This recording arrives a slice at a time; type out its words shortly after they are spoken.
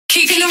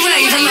Keeping the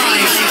rave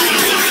alive.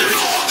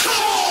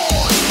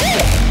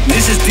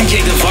 This is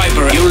DJ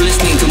Decipher. You're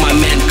listening to my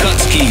man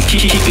Kutski,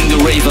 keeping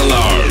the rave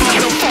alive.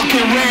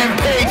 Fucking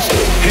rampage.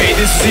 Hey,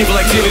 this is Evil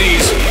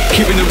Activities,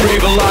 keeping the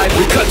rave alive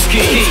with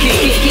Kutski.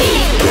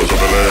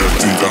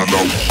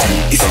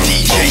 It's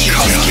DJ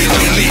Kutski in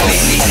the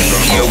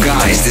mix. Yo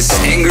guys, this is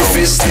Anger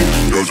Fist. Hey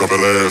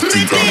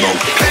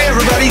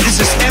everybody,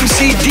 this is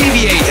MC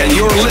Deviate, and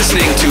you're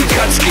listening to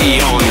Kutski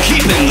on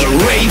Keeping the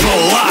Rave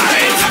Alive.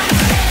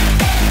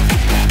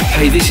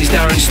 Hey, this is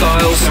Darren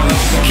Styles,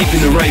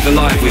 keeping the rave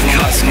alive with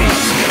Kutski.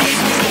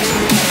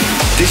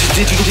 This is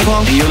Digital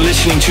Phunk, and you're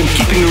listening to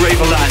Keeping the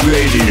Rave Alive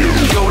Radio.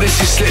 Yo, this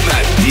is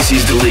Slipmat, this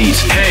is The Lead.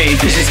 Hey,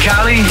 this is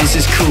Cali, this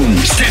is Crude.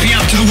 Stepping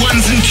up to the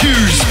ones and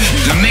twos,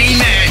 the main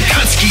man,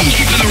 Kutski,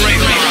 keeping the rave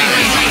alive.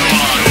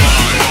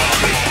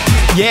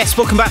 Yes,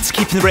 welcome back to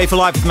Keeping the Rave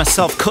Alive with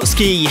myself,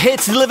 Kutski, here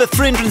to deliver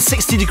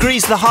 360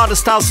 degrees of the harder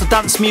styles of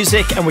dance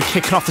music, and we're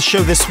kicking off the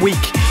show this week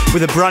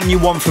with a brand new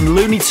one from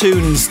Looney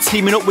Tunes,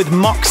 teaming up with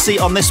Moksi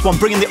on this one,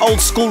 bringing the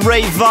old school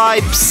rave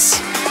vibes.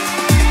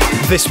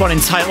 This one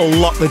entitled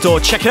Lock the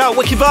Door. Check it out,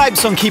 wicked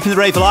vibes on Keeping the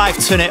Rave Alive,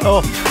 turn it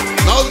up.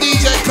 No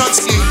DJ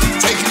Kutski,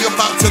 taking you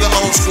back to the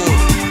old school,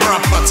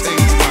 proper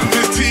things.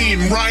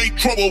 15, right?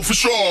 Trouble for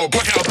sure.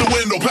 Black out the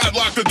window,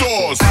 padlock the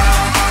doors.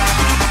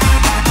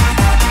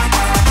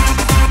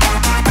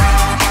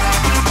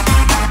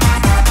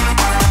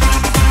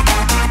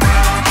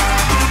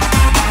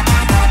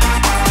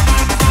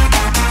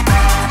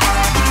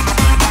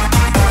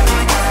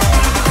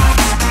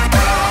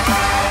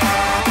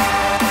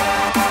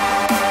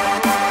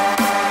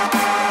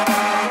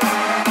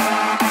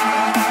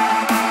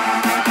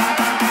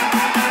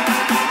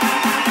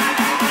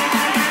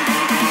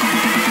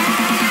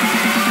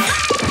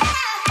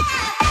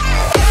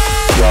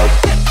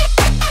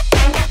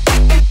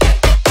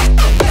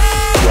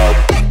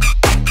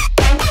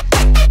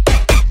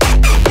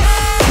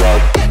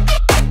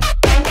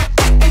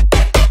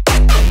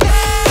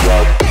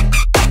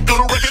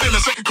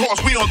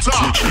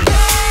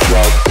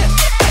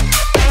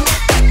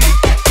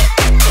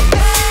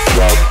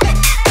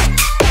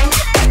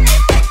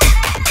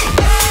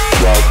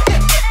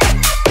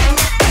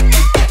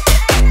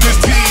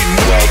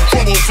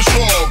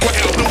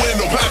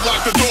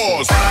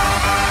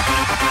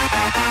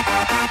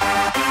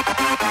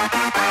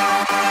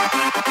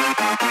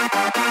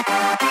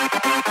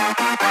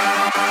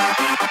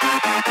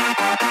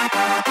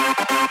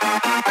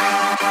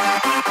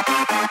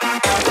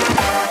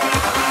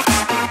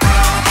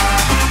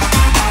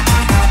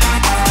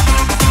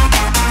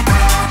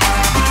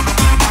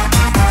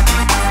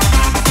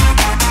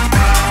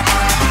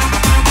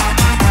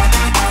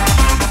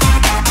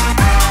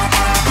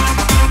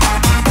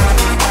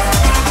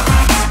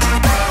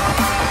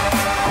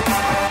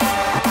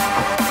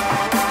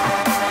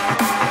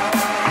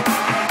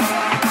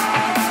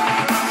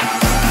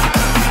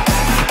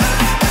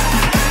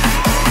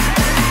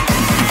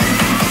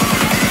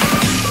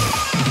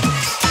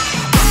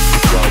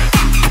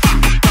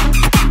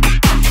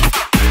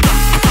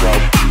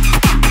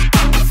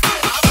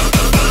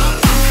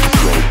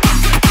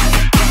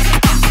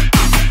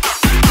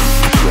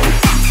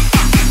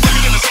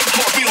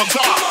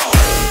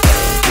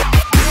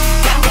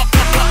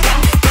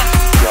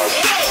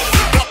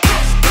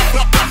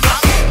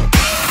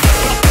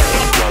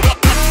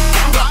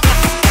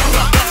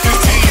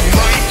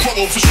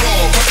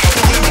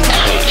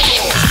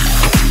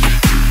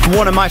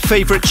 One of my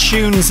favourite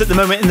tunes at the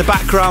moment in the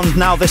background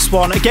now, this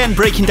one. Again,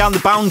 breaking down the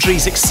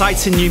boundaries,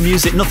 exciting new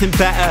music. Nothing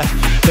better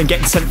than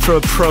getting sent through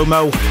a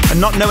promo and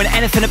not knowing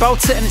anything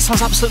about it, and it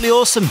sounds absolutely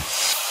awesome.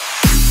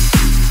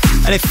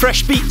 And if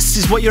fresh beats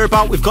is what you're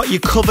about, we've got you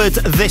covered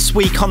this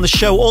week on the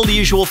show. All the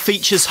usual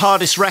features: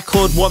 hardest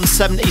record,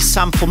 170,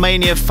 sample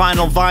mania,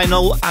 final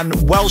vinyl,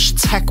 and Welsh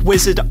tech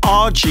wizard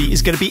Argy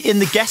is going to be in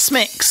the guest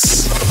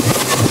mix.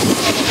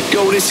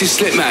 Yo, this is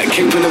Slipmat,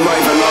 keeping the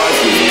rave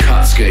alive with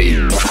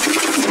Kutski.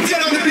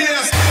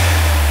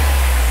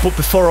 But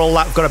before all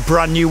that, we've got a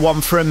brand new one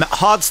from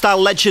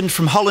hardstyle legend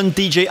from Holland,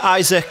 DJ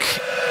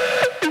Isaac.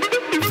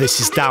 This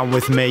is Down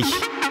With Me.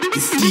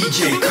 It's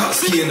DJ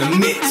Kutski in the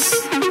mix.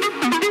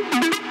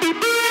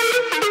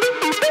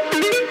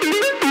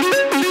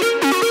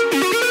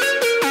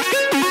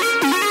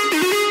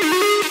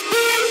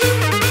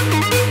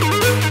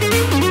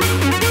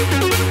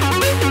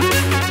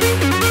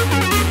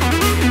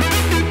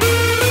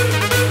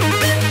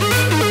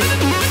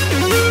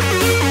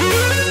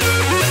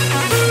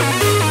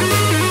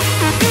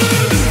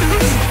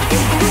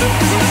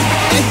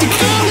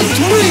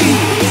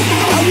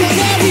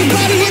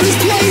 Everybody in this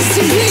place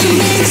to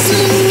make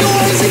some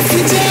noise if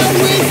you're down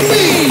with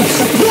me.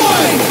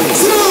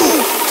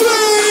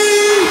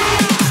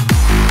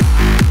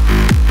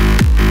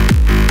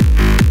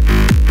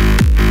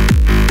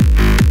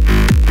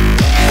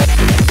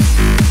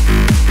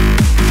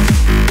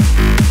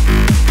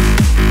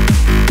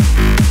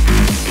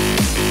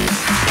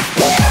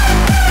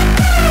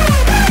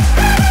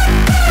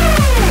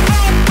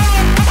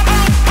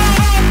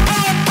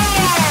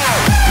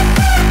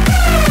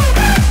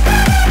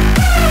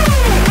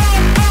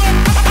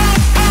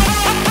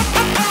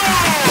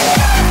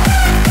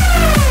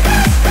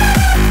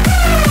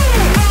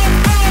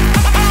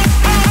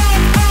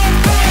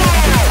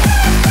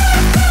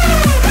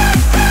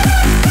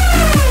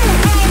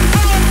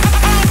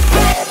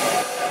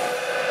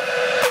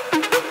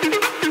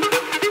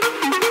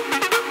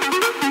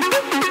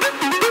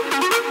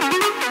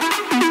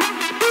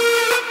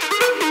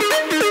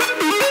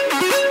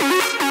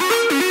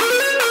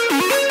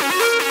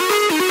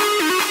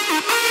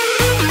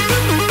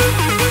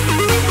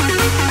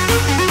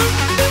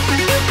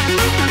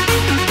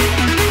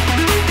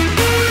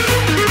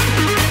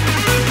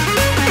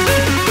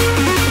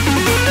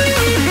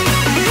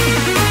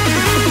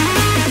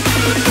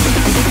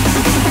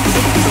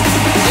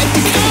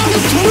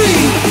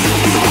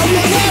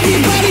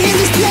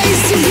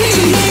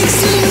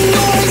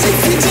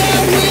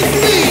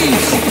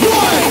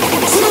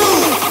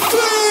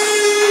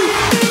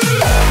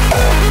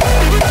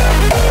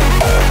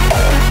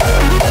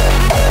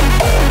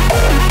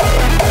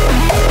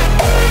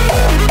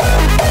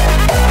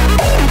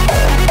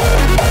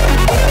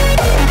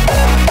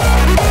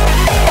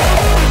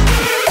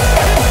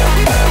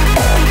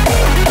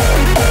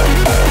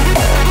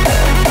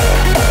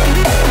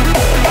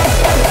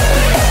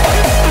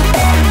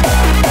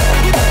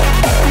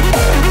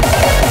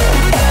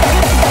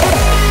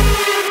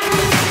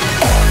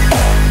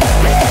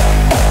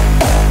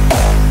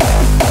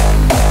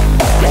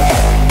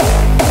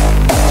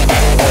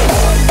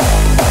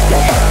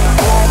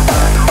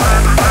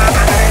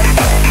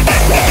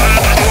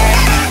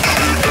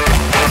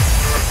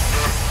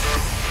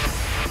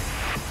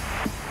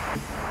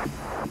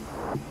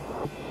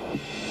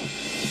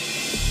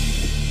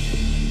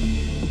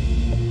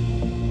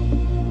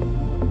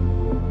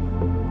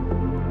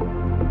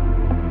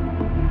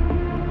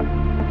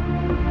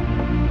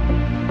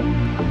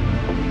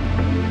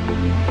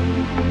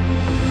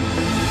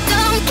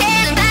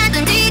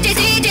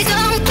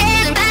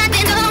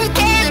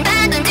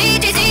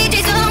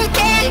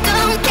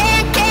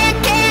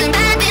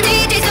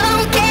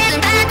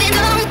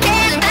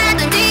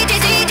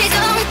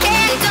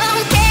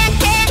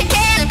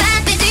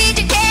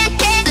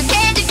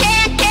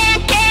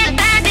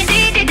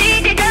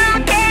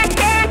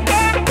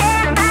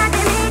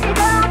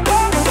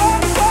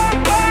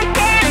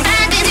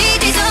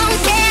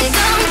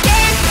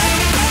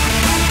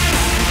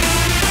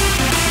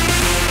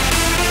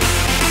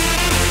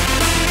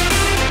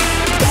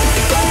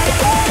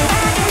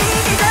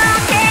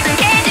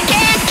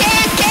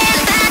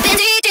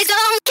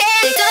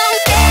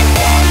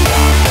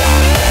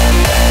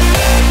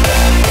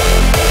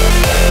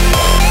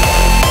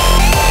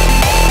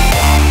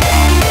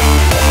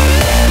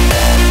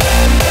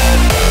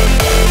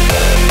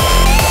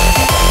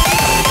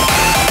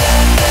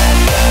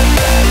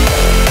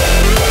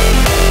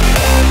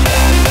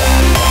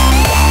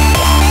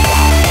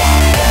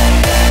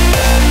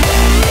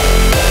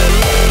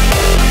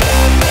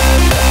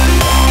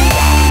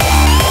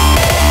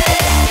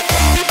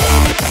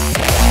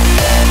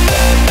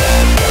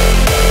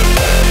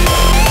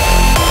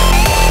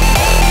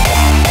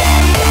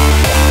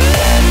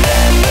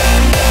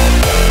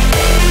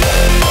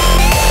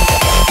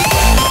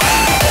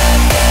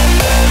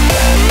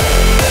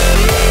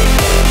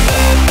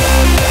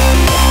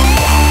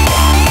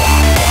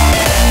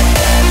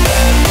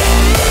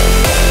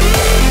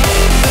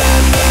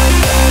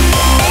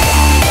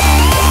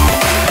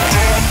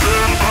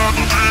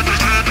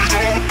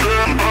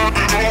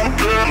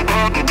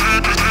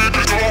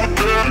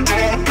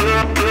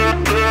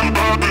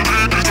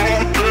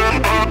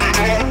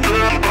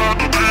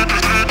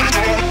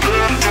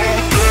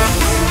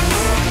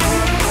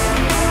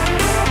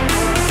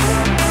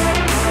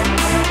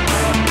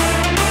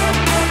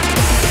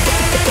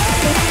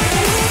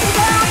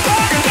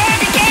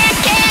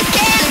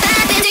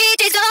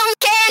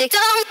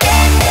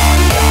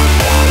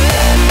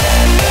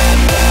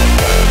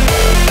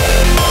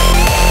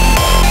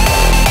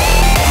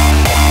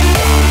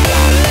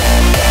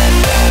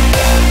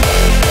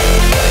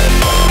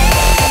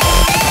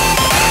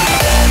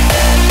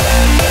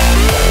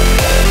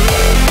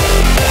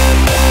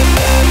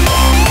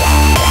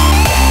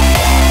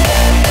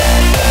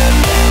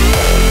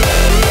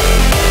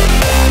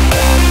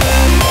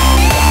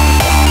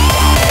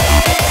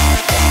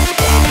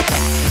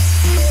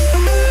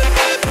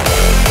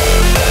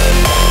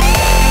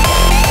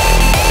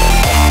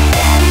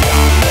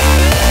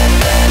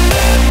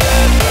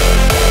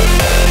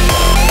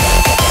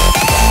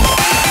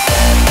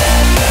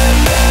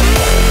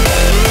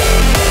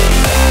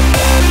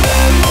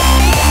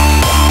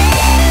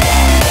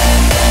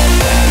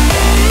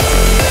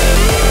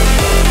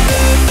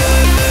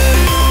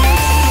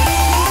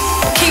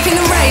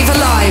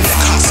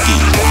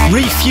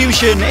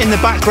 Lusion in the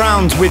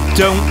background with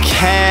Don't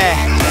Care.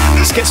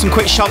 Let's get some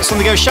quick shouts on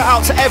the go. Shout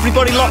out to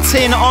everybody locked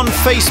in on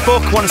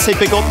Facebook. Want to say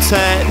big up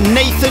to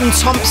Nathan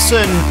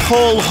Thompson,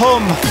 Paul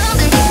Hum,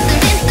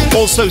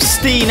 also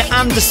Steen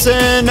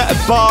Anderson,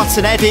 Bart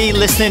and Eddie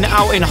listening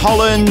out in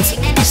Holland,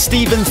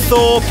 Stephen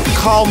Thorpe,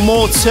 Carl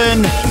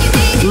Morton,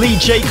 Lee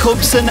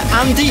Jacobs and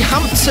Andy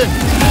Hampton.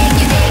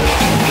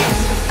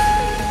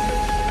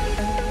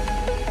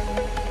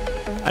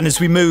 And as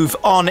we move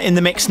on in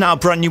the mix now,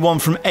 brand new one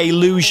from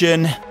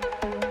Lusion.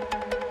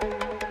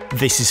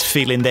 This is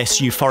Feeling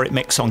This, Euphoric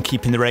mix on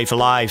Keeping the Rave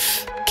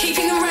Alive.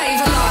 Keeping the Rave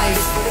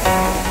Alive.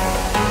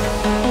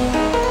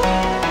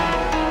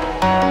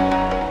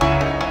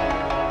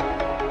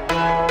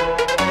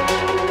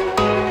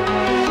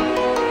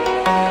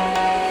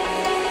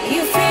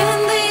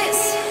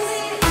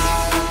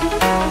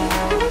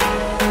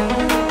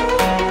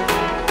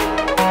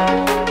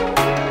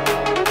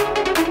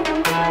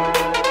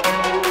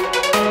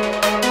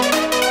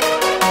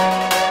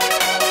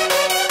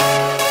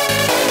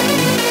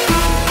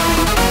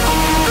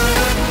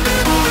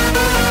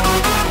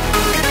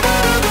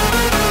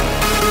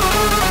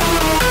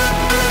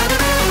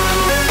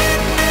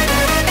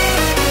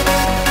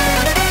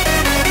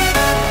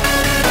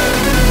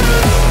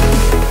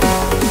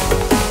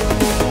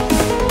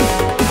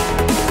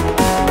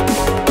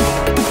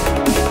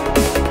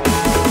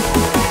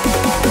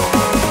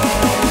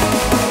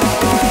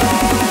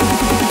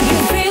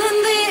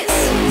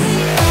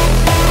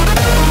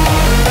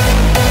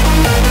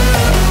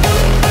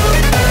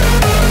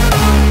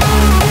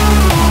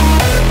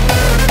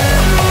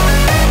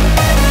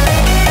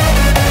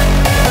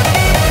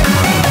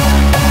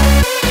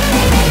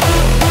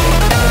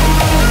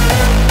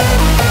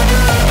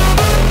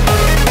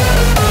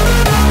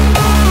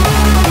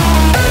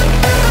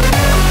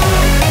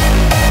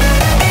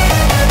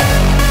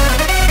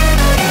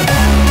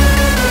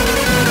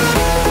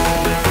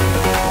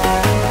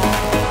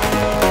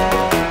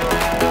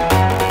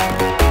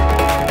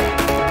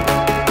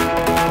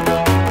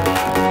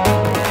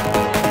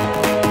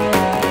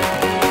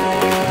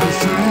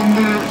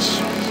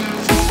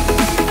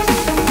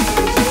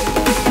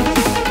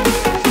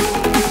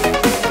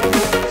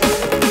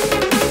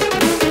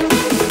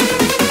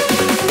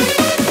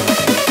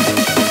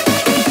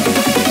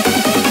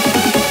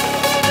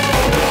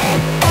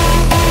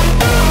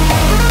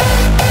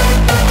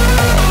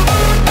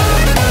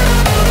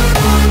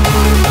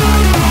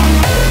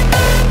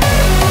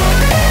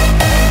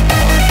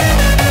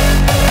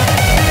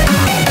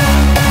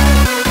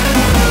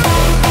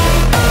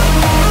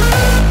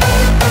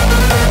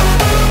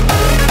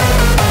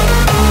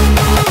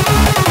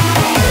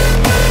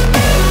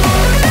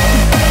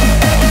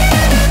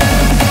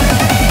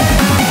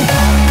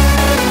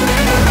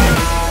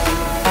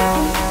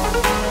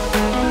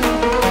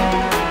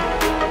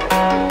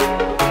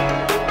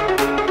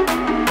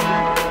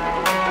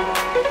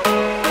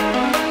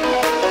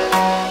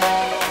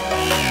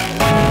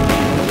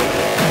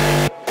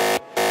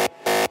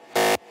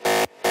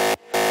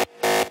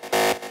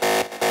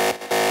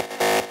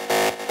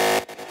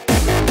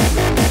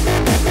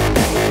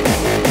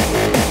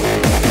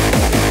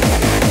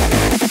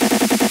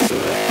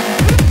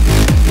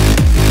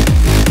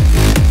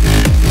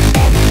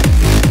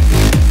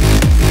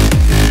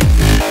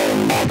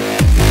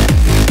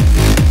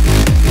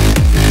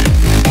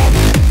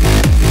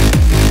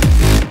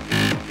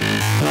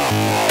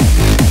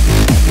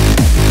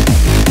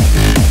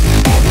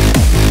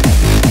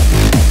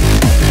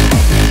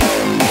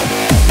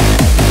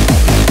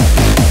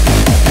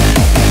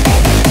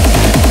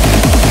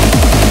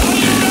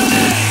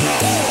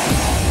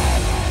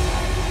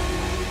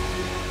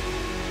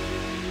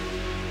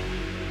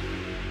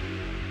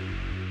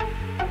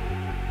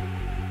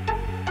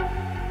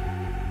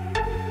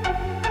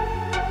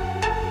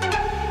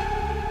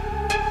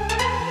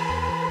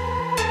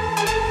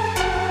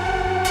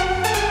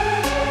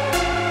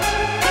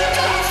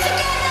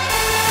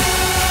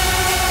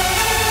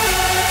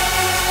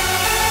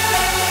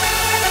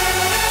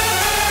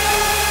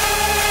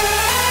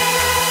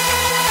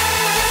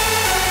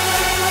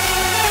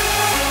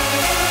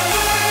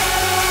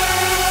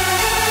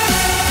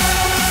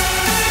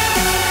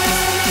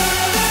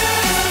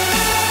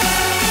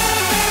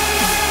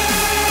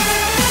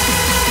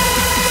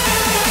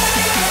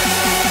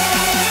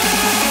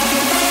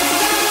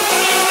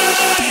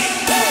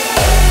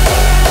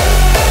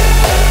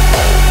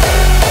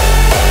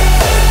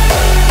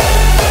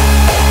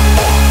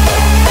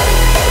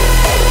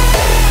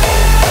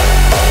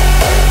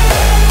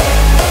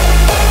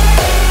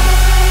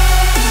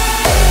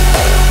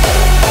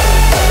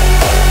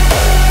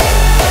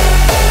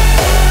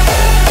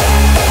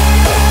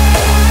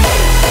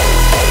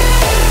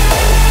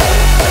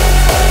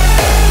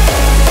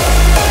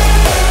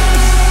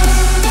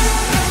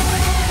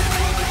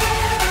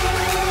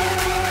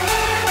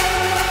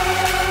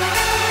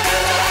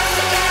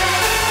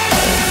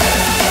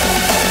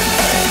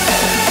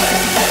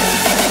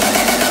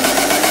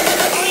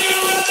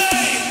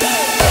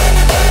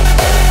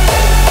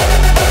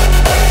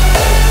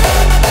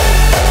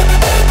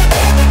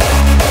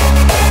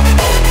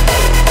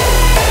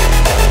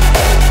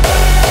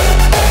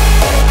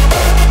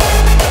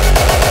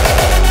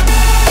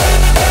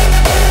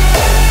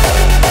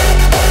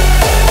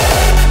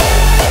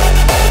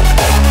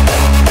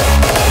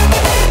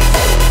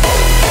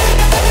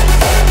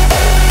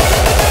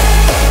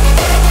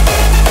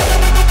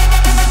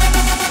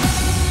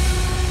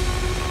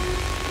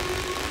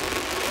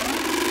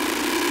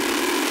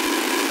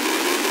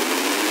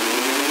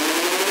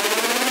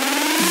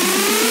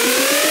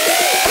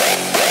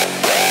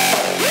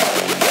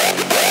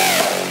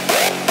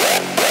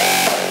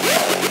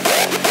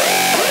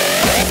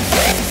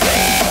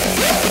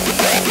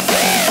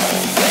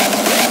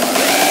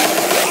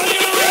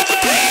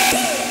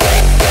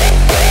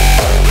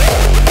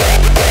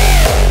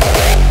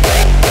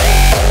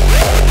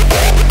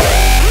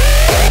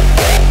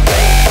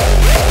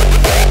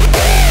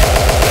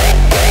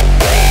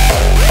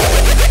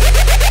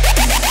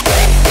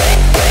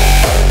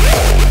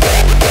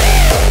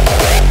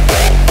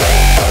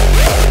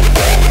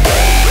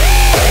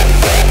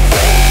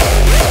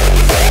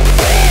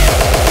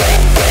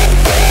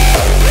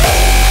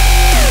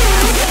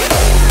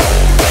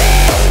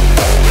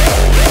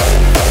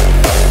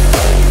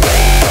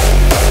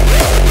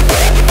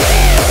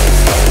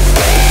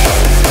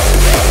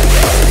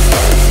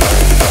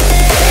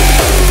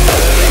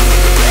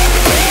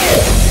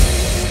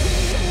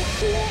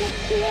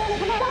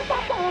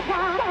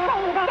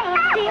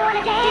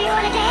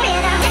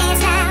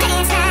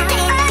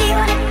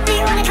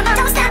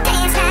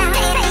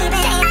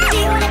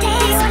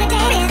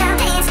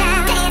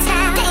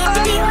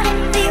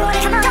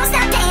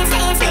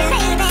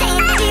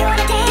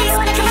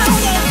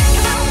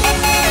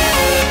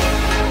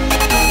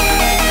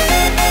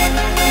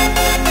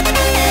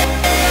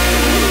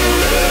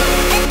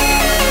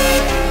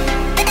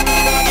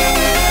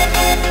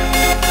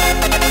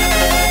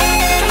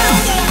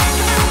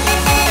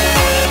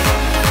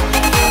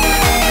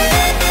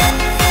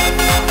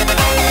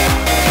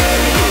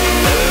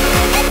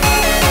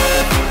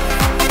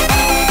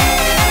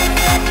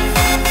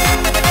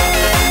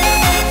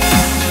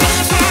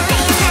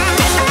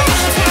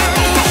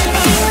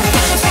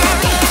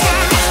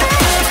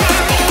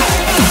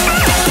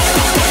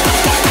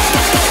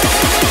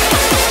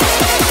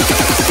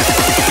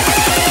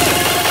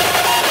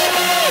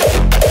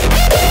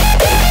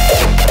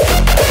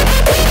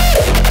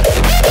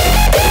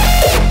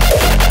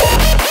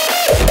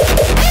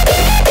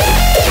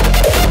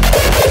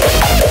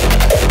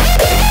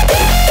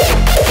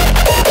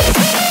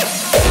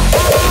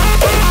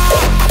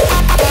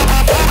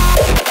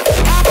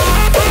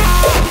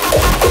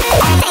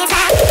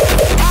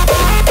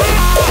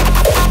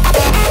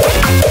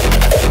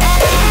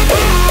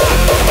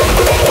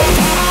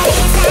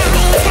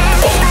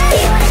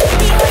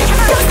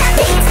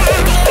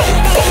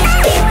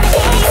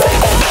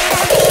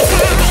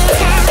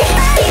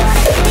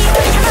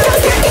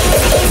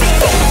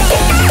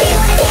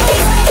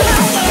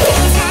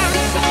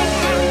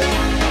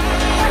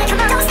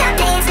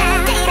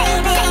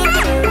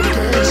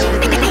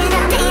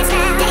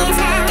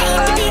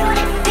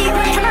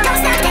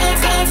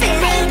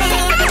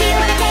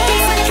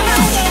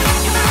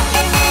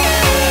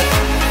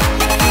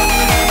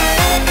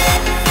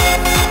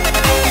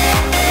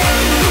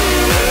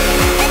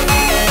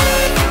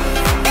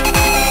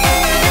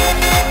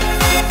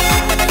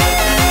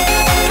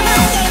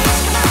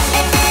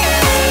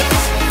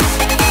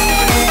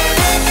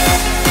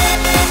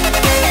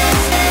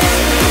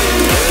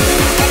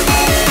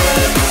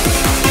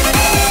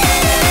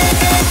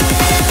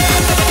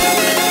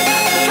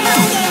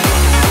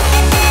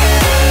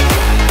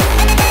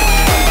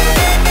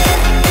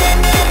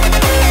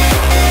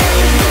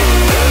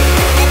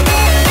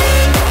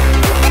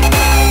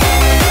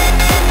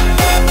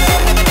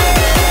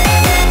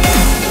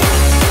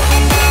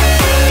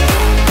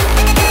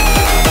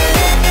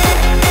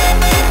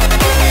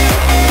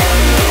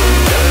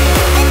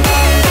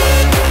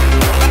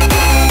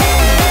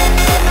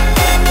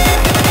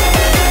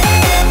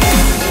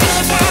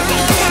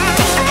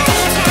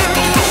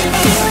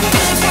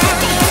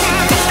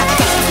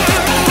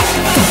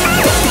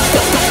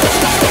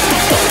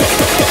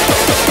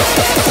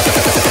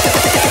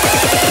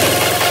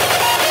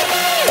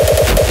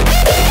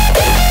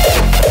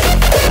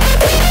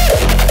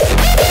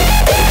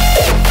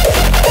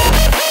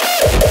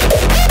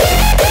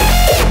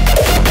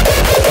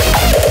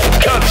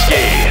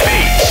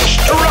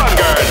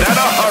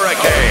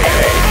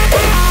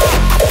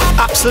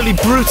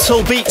 Absolutely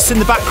brutal beats in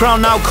the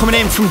background now coming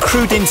in from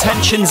Crude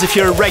Intentions. If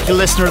you're a regular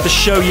listener of the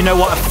show, you know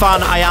what a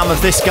fan I am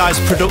of this guy's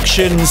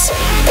productions.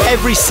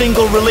 Every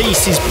single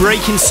release is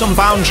breaking some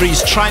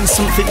boundaries, trying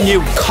something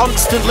new,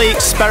 constantly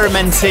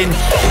experimenting,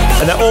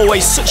 and they're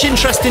always such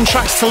interesting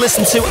tracks to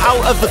listen to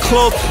out of the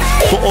club,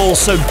 but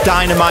also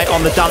dynamite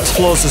on the dance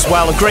floors as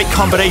well. A great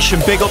combination.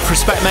 Big up,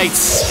 respect,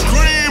 mates.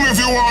 Scream if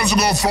you want to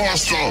go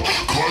faster.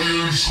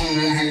 Crying through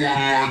the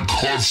one like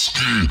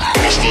Kutski.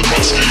 Bust the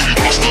Kutski,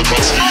 bust the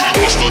Kutski,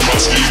 bust the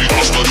Kutski,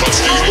 bust the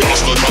Kutski,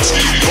 bust the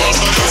Kutski,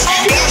 bust the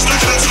Kutski, bust the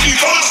Kutski,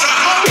 bust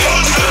the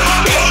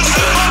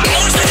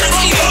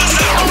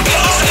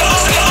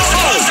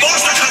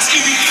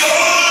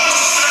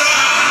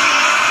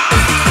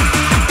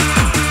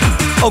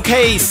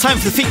Okay, it's time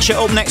for the feature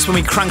up next when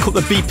we crank up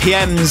the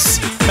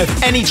BPMs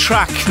of any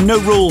track. No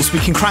rules, we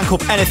can crank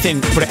up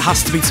anything, but it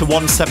has to be to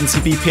 170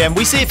 BPM.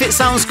 We see if it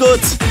sounds good.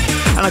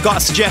 And I got a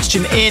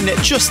suggestion in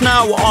just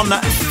now on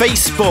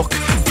Facebook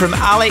from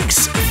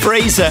Alex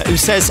Fraser, who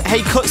says, hey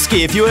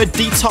Kutski, if you heard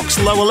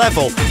Deetox Lower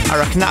Level, I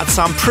reckon that'd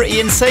sound pretty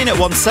insane at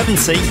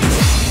 170.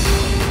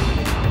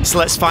 So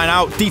let's find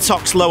out.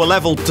 Deetox Lower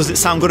Level, does it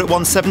sound good at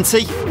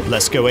 170?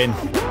 Let's go in.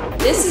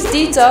 This is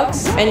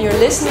Deetox, and you're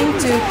listening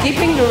to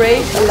Keeping the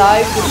Rave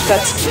Alive with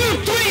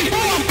Kutski.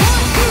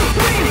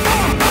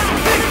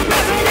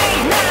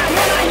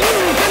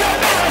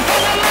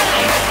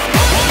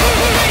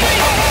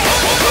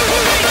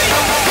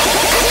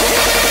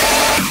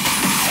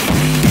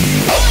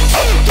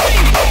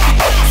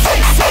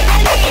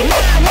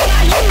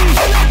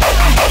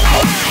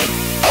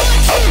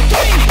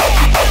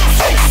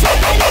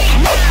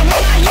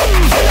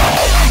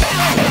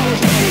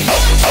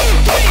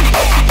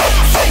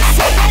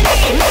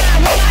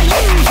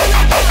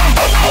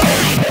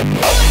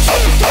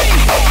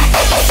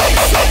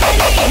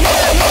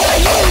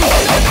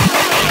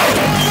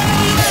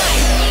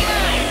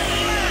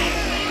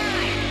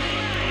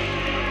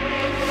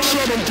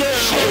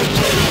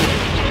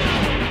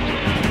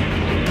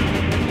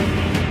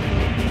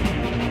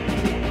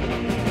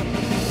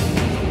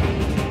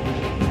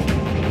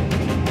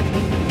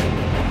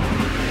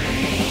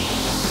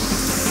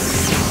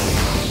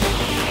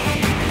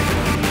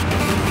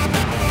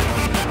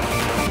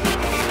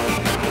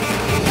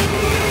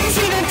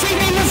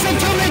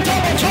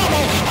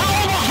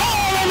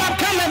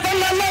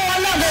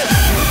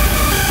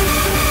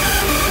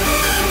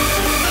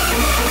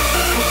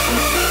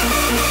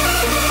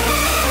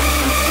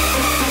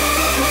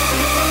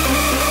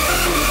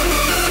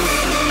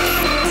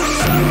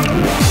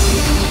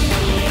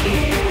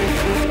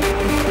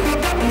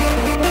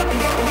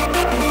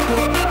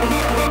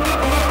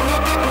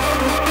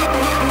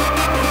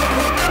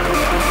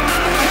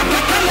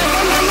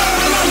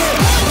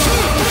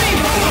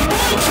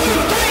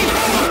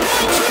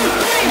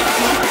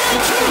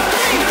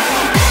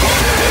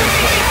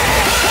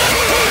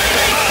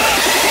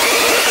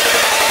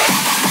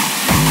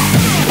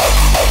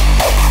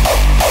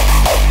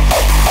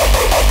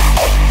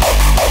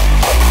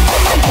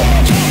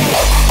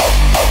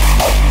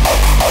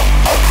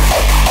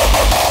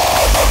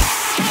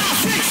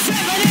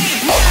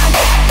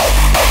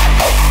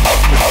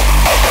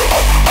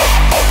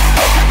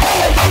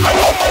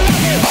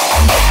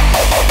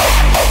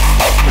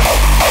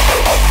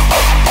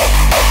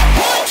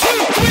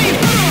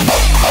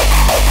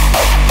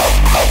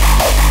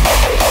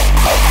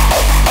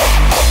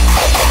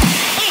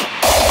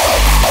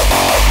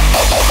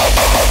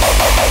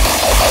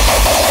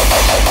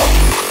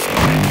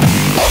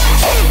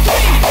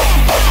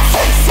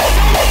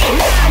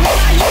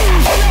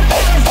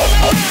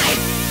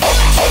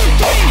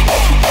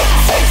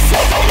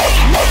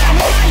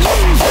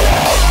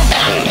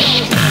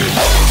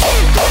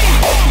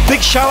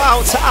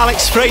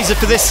 Alex Fraser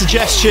for this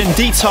suggestion.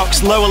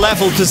 Deetox, Lower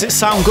Level, does it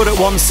sound good at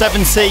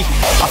 170?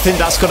 I think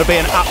that's got to be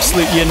an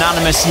absolute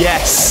unanimous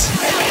yes.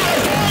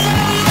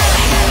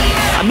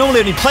 I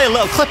normally only play a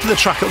little clip of the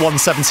track at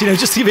 170, you know,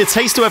 just to give you a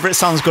taste of whether it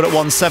sounds good at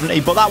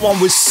 170, but that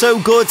one was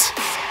so good,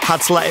 had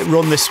to let it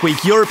run this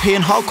week.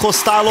 European hardcore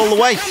style all the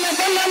way. Sit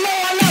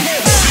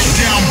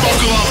down,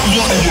 buckle up,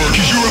 bloody work,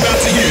 because you're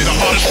about to hear the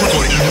hottest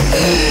record in the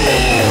world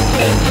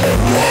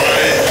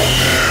right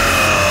now.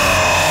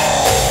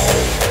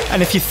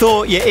 And if you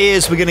thought your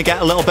ears were going to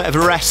get a little bit of a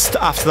rest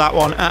after that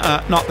one,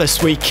 not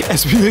this week,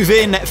 as we move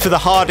in for the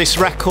hardest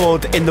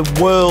record in the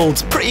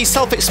world. Pretty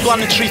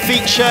self-explanatory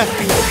feature,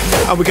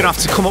 and we're going to have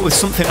to come up with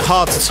something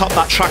hard to top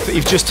that track that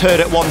you've just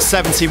heard at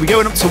 170. We're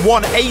going up to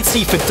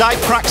 180 for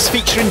Dyprax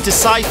featuring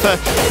Decipher.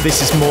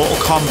 This is Mortal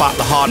Kombat,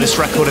 the hardest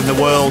record in the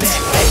world.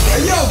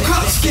 Hey yo,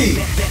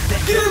 Kutski,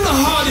 get him the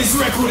hardest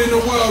record in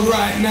the world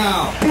right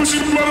now. Push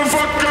it,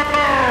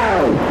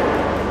 motherfucker!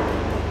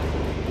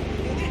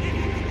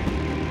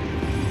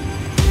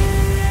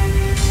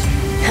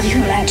 Have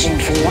you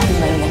imagined for one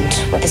moment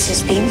what this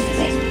has been for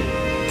me?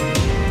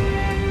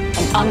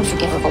 An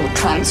unforgivable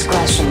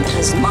transgression that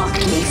has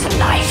marked me for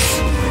life.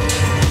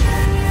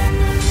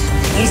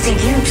 You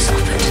think you've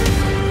suffered?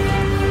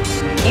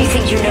 You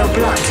think you know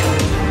blood?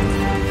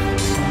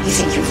 You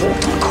think you've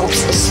walked on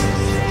corpses?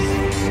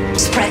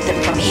 Spread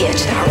them from here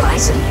to the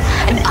horizon,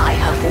 and I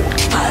have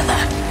walked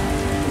further.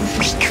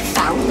 Weak,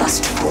 foul,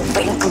 lustful,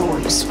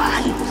 vainglorious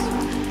man.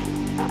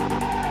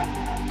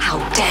 How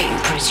dare you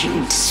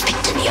presume to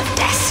speak to me of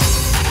death?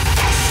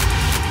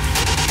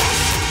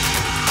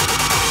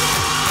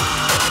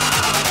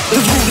 The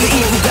root of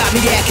evil got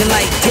me acting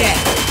like that.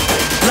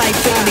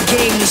 Life on the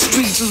game, the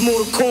streets was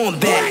Mortal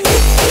Kombat.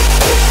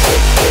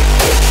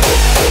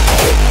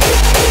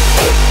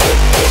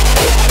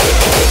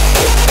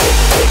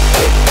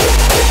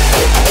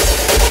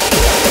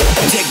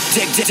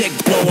 Tick,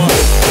 blow up.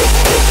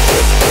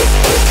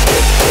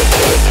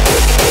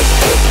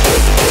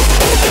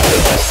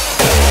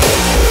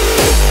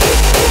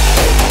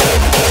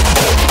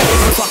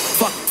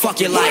 Fuck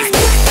your life.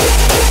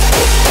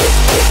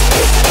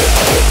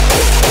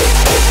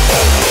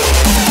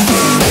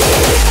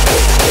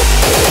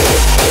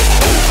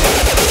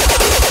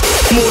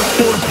 More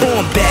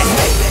Kombat.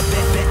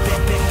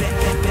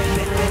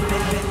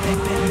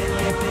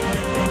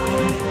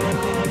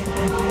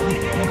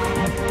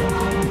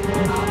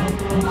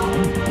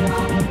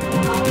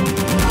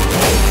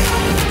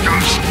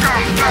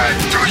 Scumbag,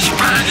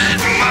 douchebag,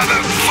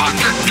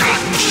 motherfucking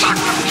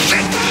cocksucker,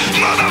 shit,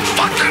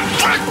 motherfucking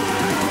prick.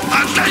 I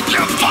take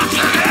your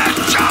fucking head,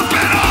 chop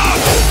it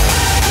off!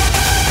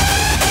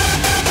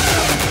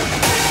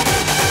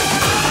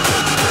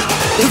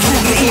 The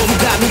root of evil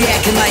got me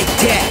acting like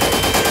that.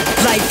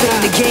 Life on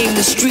the game,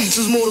 the streets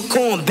was Mortal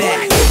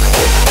Kombat.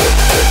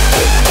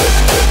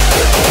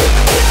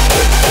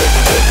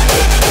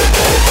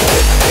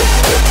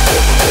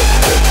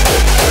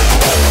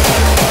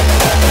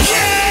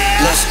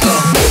 Let's go.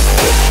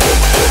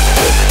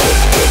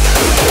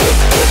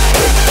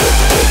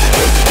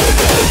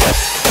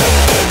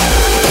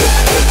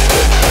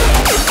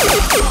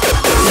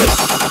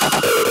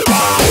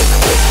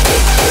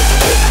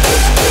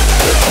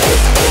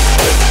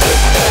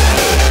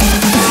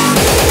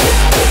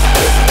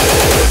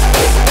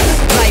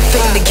 Life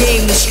on the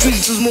game, the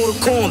streets was Mortal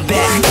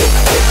Kombat.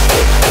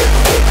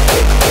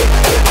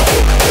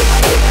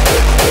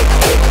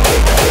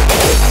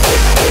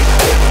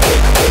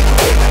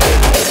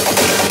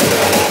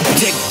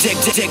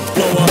 Tick,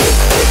 blow up.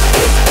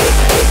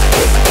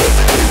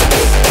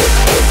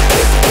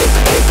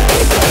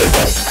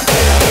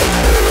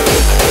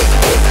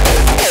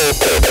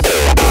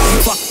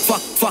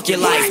 Fuck your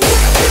life.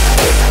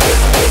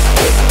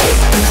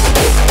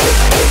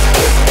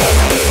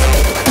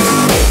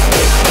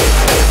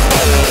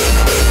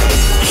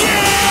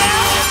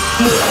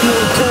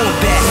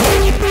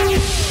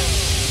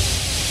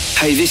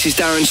 Hey, this is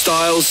Darren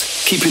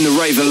Styles, keeping the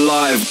rave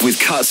alive with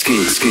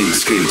Kutski.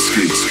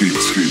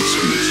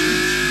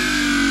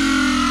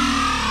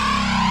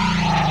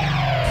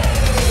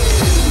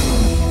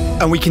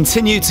 And we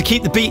continue to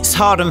keep the beats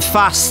hard and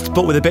fast,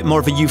 but with a bit more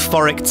of a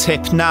euphoric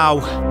tip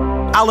now.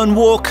 Alan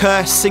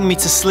Walker, Sing Me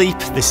to Sleep.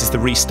 This is the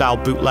restyle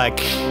bootleg.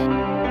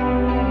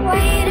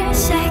 Wait a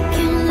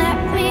second,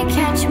 let me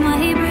catch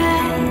my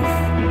breath.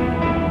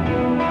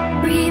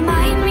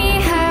 Remind me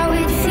how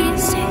it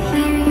feels to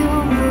hear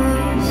your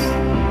voice.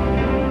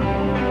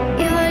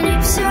 Your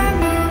lips are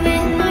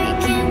moving, I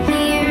can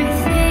hear a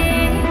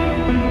thing.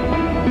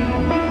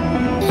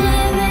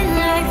 Living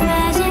life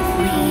as if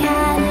we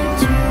had a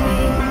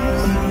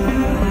choice.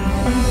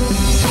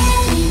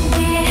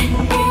 Anywhere,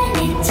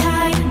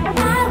 anytime, I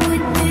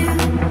would do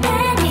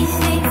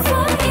anything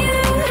for you.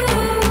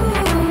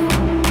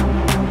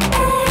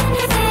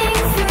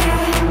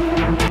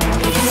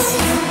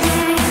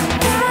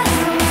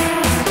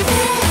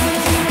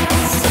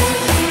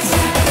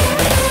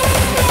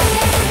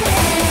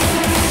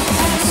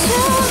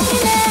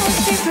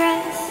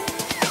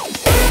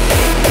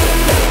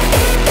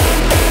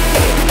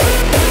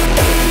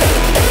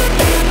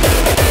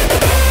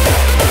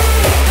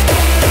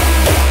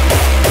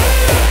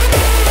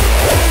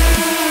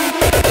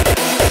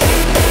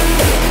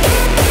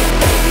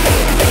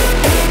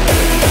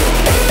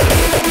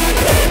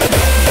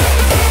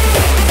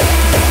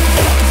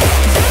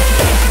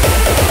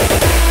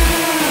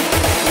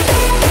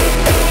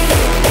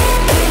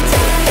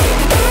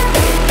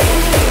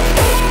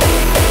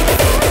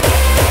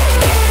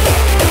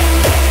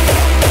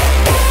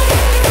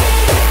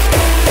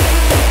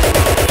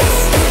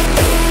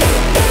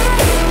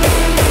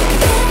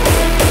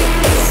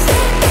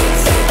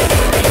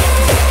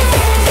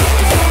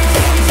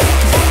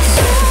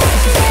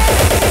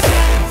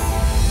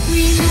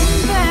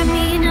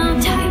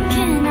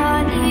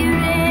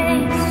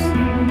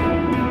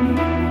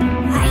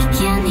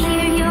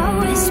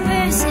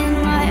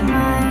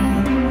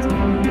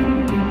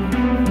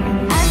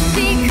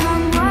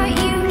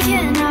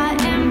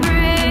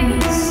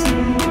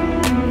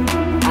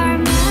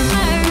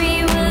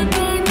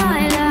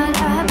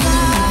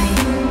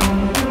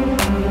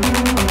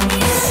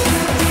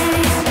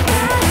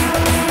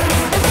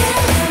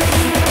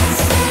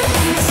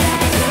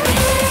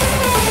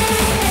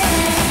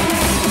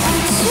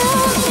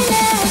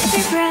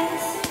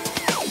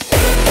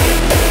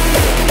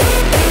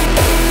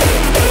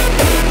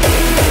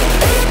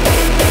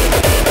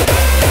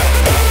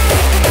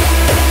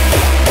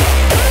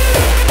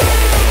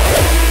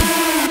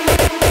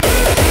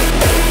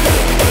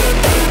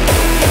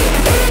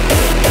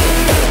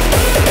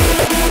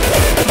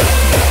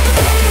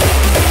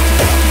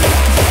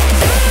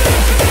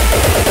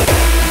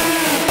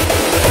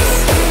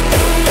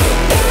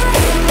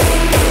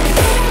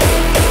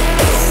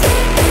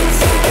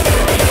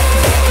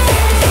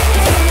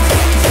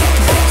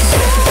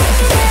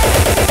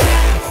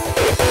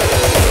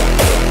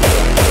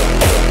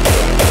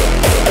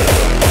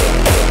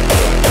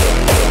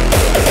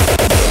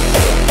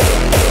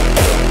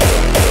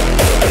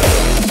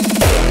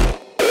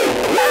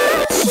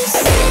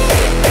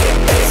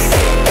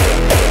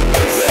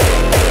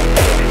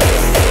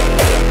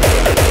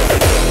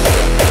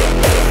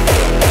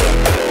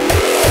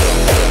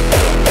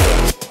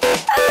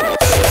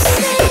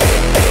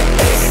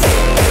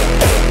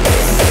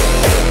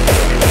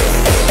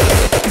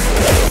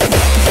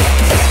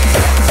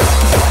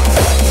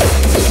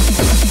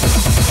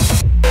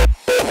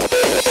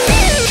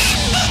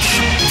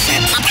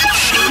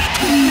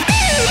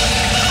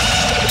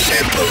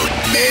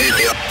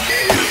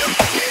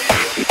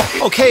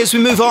 Okay, as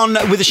we move on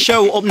with the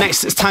show, up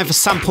next it's time for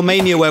Sample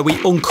Mania, where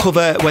we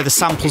uncover where the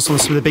samples on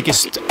some of the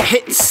biggest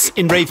hits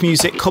in rave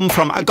music come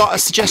from. I got a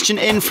suggestion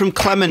in from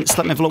Clements.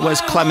 Let me have a look. Where's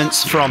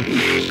Clements from?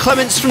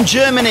 Clements from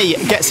Germany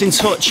gets in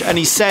touch and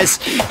he says,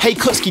 hey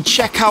Kutski,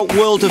 check out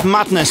World of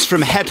Madness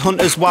from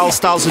Headhunterz,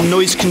 Wildstylez and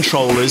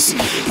Noisecontrollers,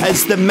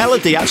 as the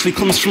melody actually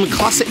comes from a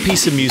classic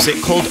piece of music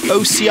called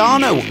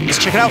Oceano. Let's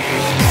check it out.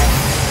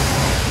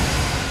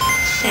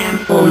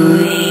 Sample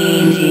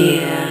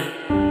Mania.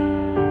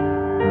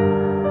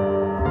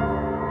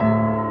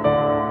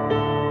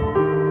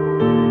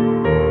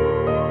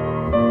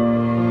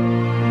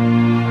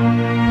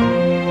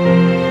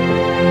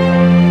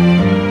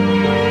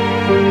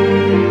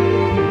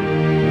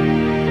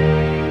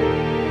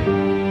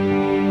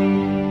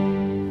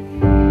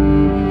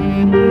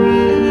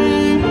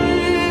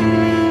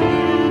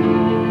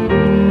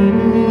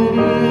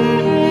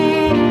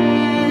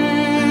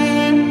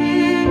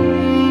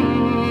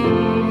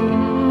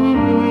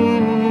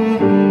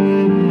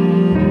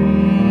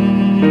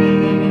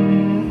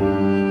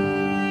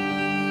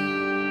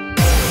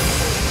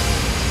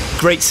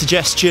 Great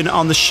suggestion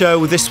on the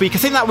show this week. I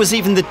think that was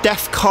even the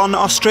DEF CON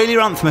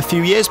Australia anthem a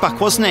few years back,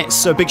 wasn't it?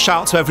 So big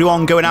shout out to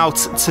everyone going out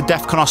to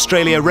DEF CON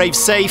Australia. Rave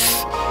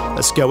safe.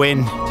 Let's go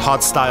in.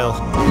 Hardstyle.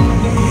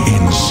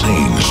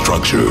 Insane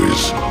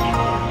structures.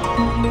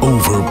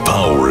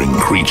 Overpowering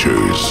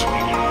creatures.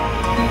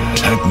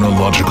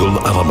 Technological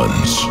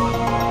elements.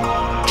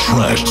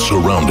 Trashed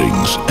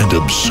surroundings and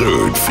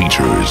absurd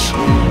features.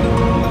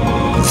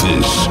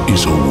 This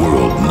is a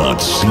world not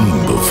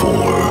seen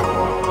before.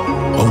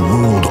 A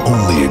world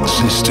only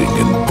existing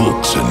in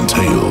books and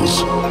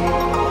tales.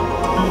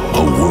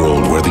 A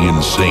world where the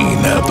insane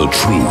have the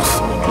truth.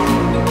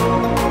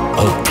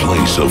 A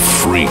place of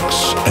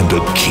freaks and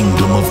a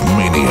kingdom of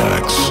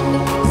maniacs.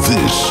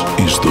 This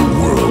is the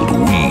world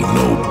we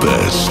know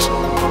best.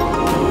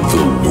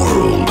 The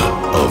world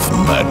of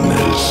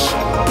madness.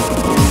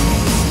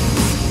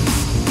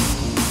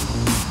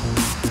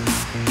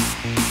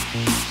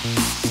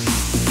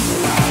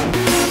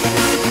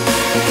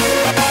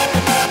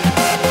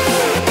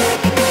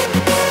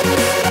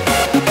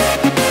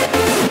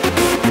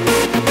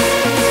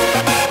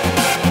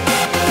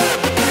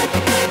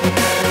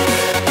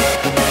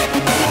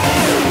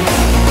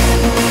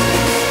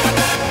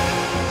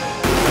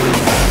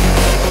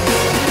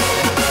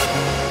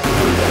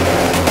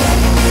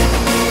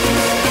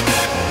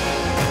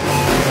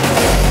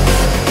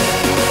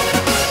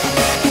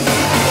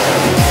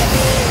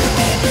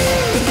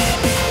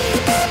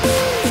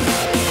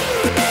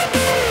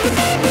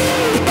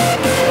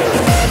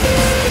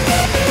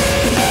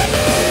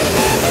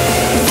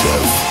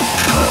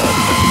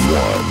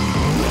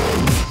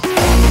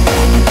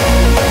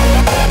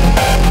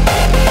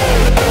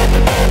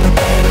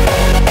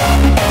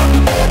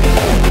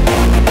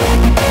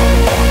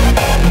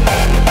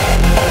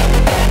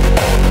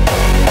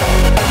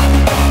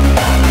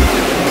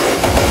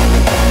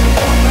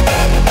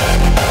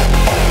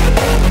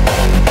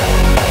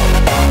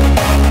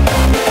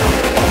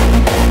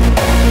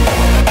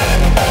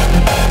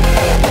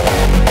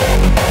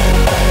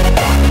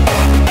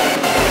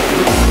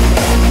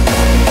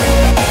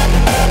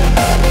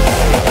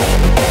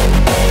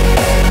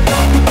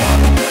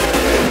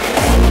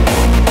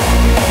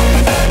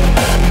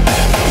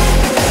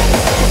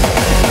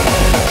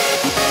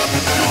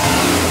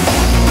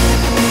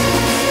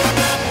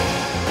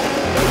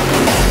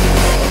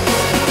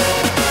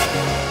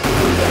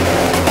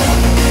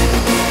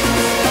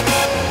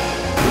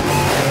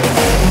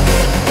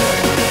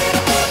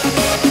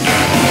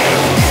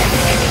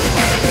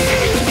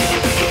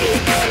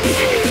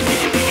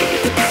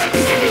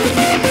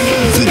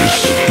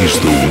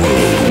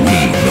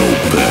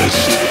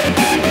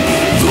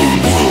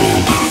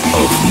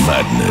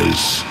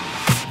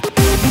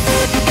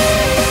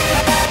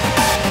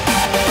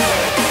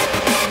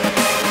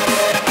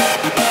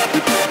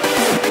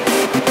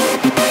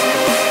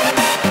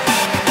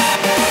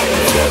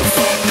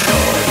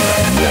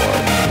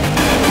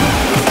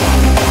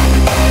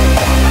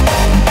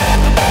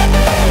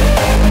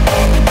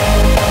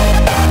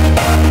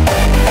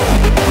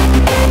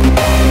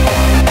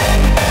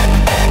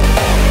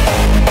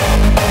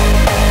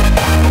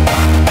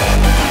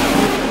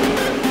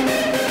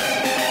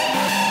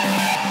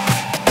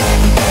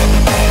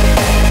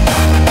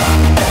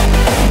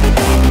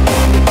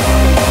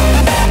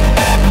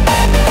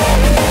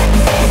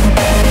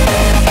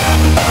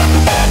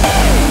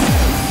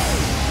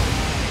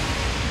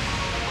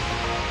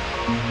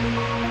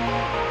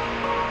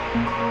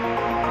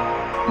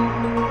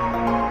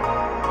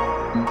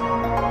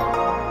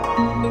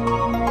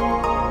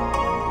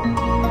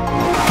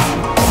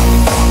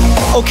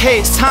 Okay,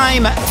 it's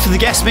time for the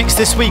guest mix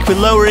this week. We're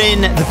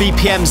lowering the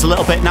BPMs a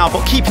little bit now,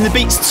 but keeping the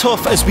beats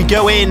tough as we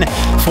go in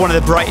for one of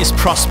the brightest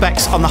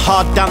prospects on the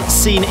hard dance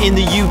scene in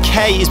the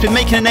UK. He's been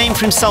making a name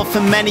for himself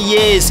for many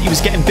years. He was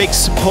getting big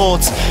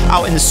support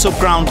out in the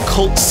subground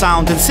cult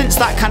sound, and since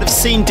that kind of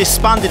scene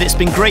disbanded, it's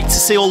been great to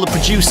see all the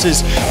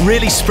producers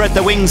really spread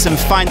their wings and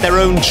find their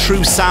own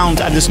true sound,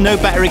 and there's no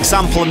better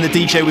example than the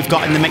DJ we've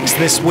got in the mix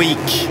this week.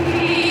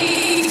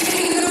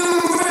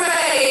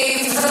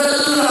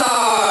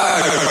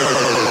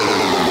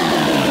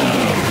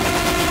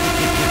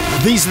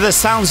 These are the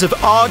sounds of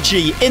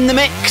Argy in the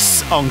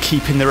mix on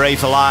Keeping the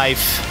Rave Alive.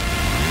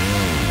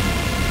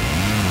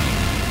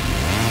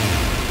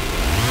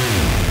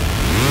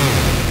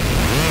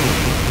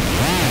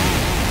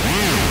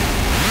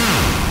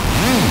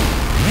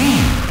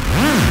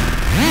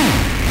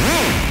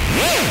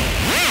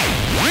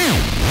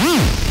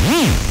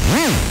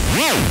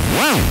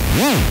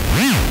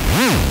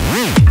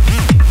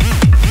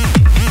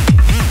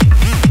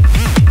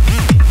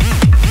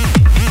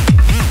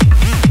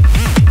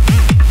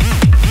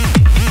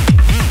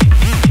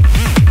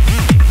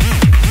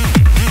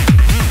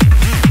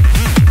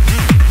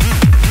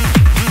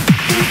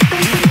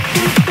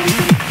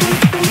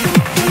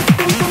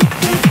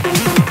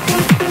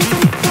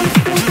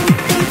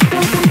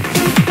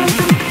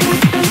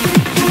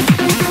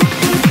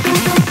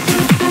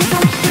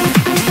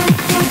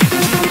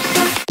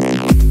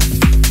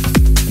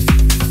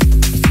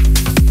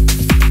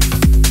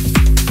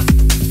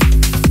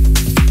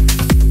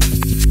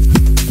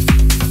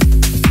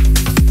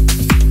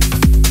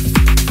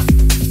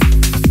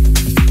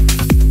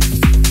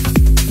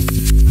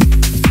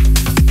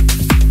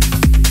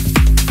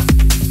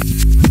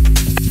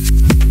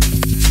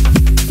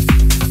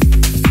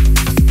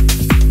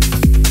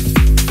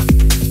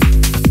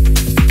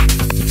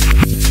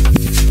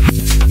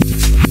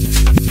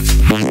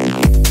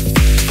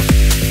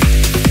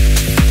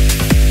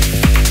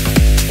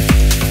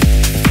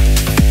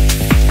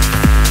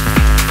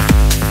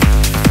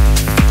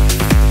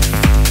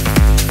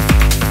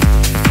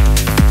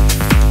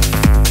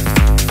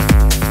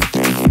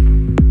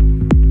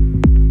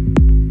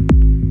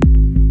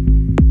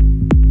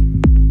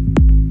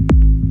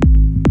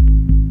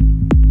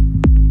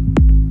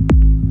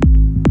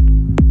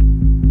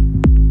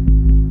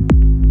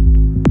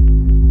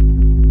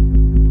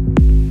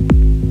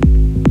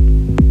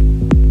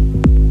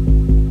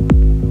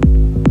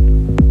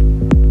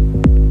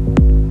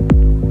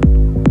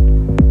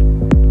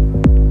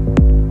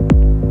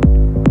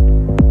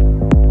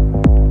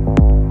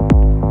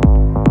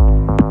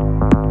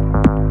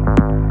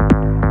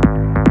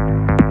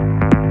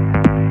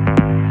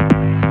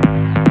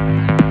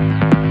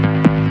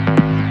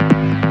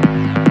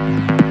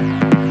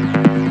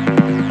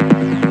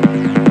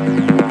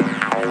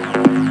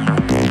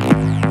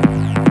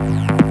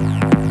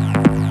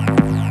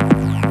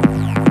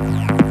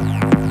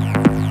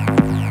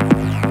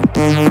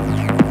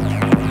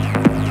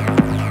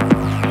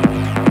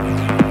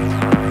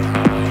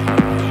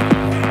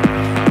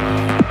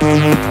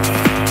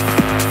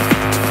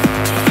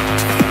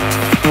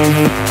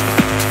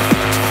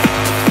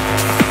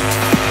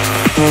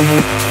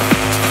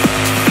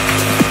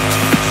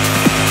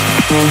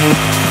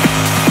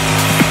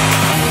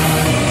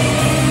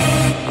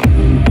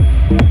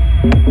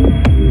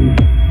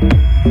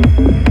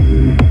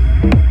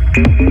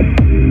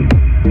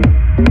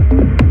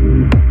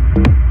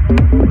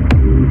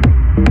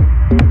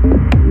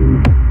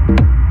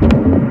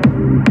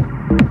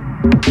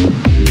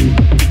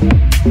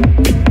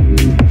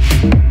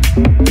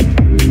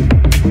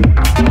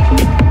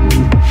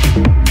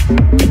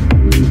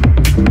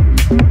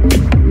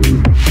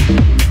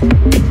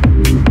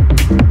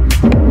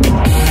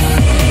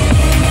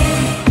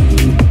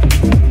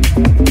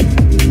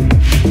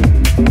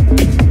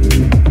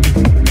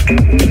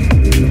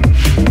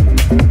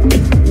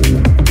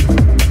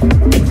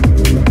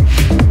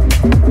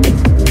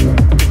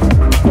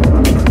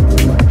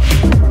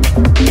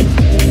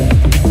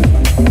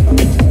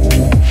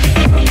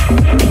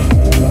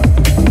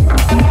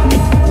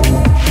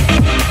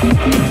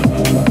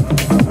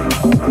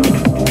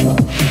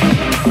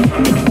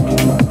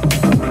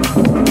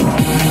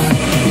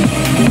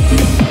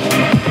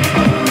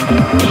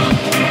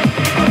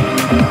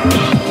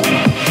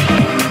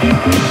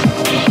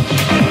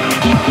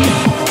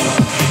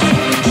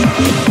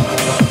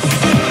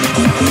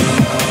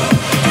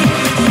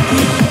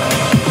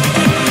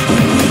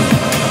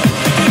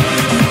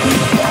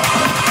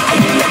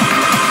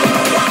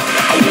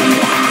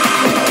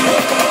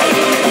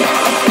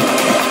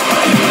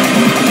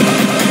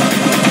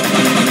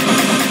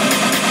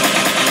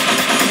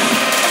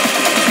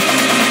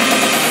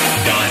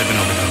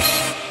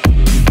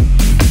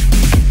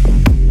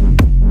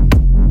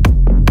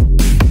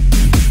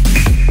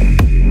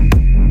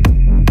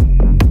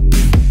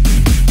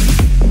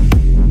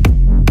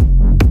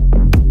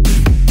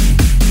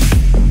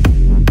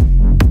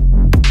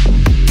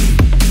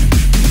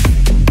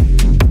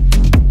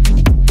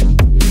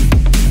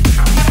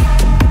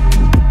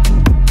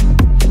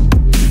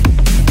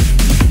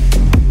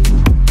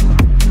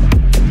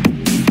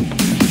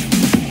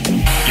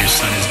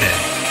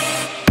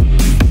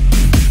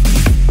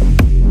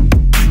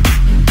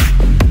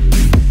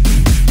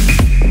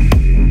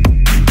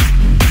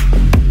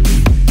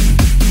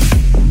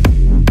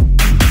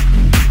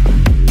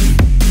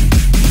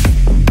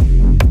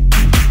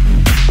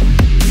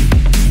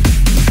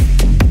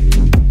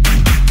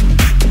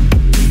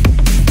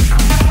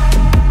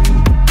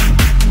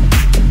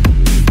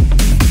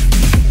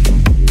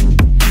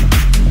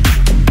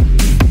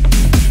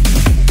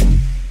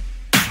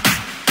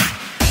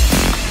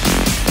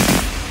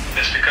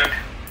 Cook?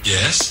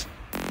 Yes?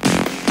 You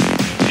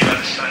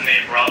have a son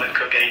named Robin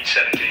Cook, age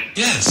 17?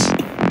 Yes.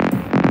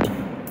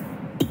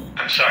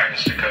 I'm sorry,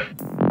 Mr. Cook.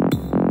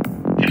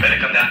 You better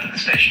come down to the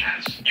station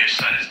house. Your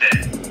son is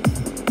dead.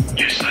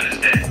 Your son is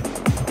dead.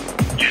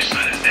 Your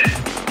son is dead.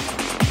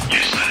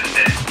 Your son is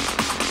dead.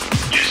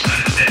 Your son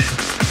is dead.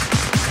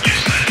 Your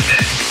son is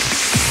dead.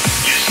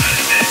 Your son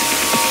is dead.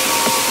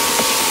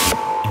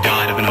 He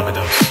died of an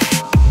overdose.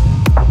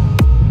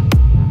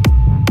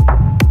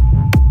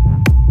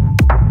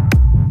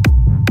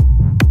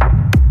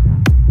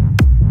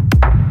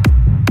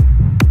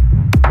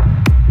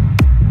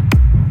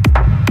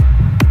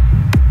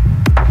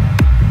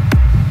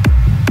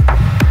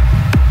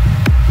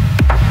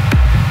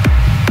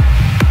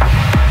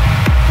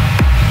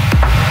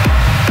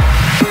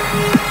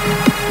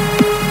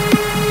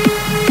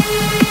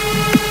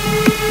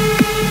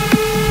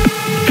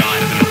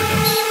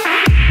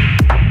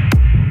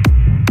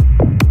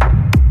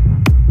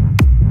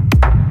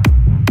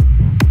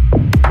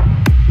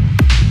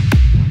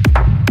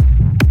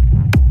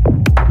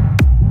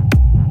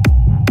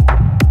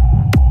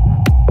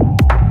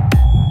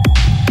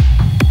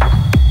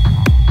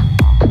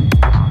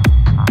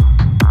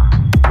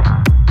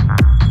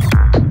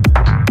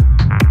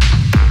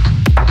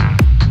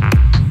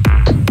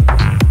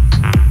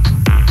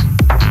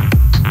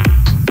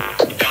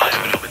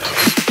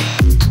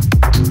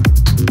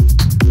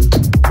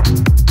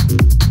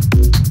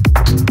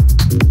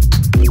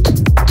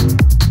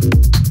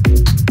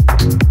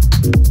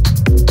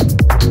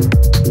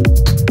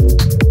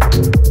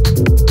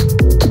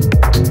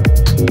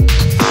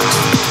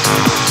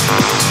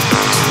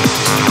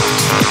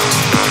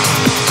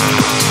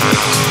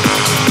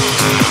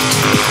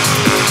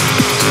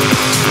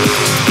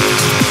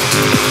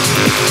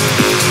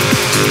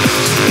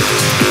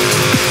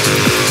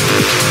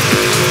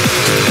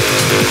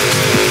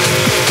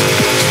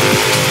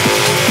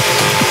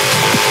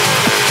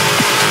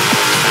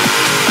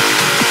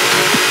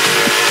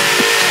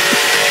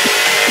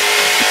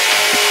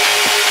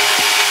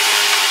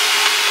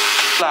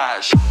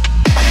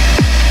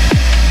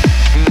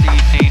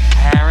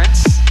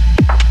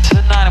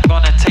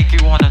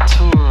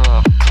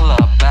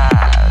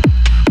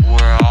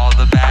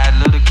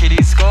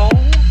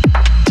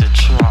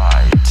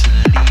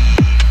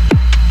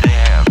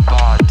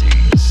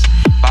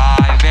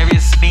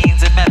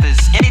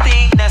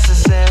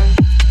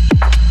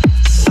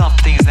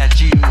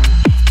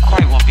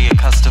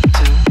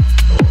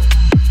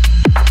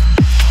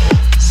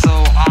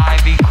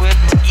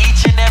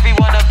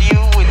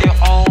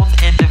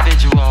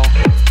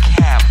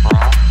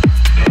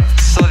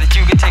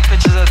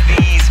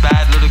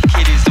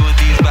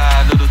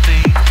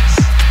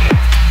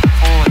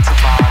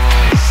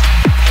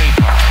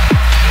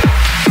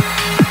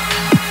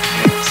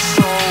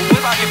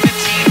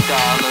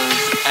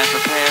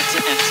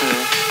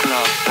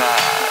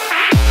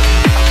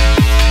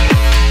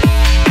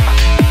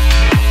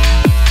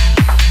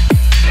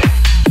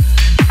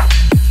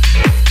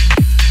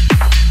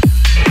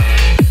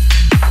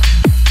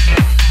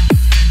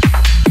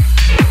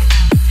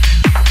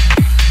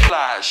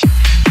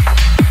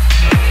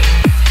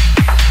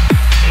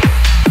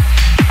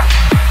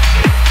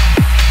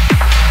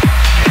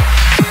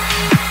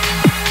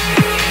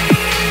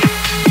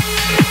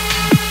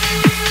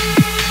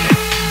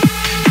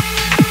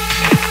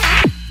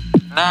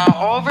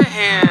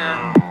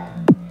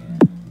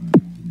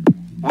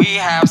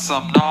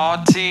 Some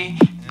naughty,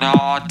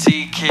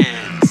 naughty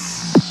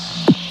kids.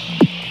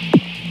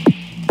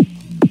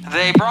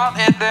 They brought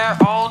in their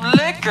own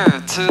liquor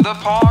to the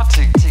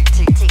party.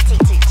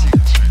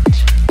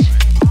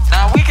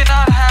 Now we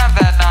cannot have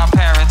that now,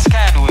 parents,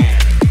 can we?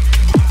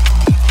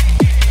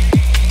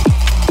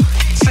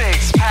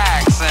 6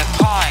 packs and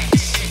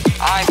pints,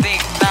 I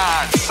think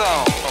not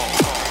so.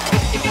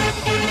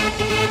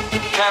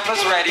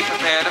 Cameras ready,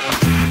 prepare to...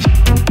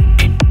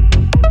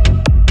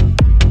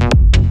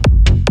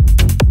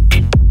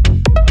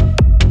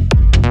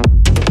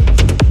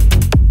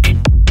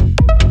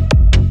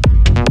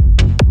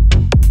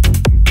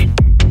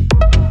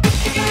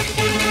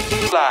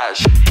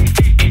 Flash.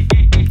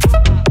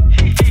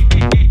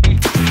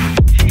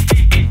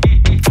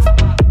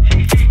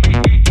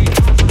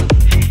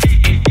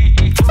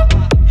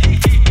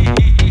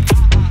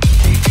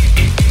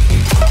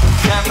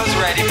 Cameras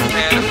ready,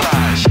 prepare to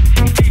flash.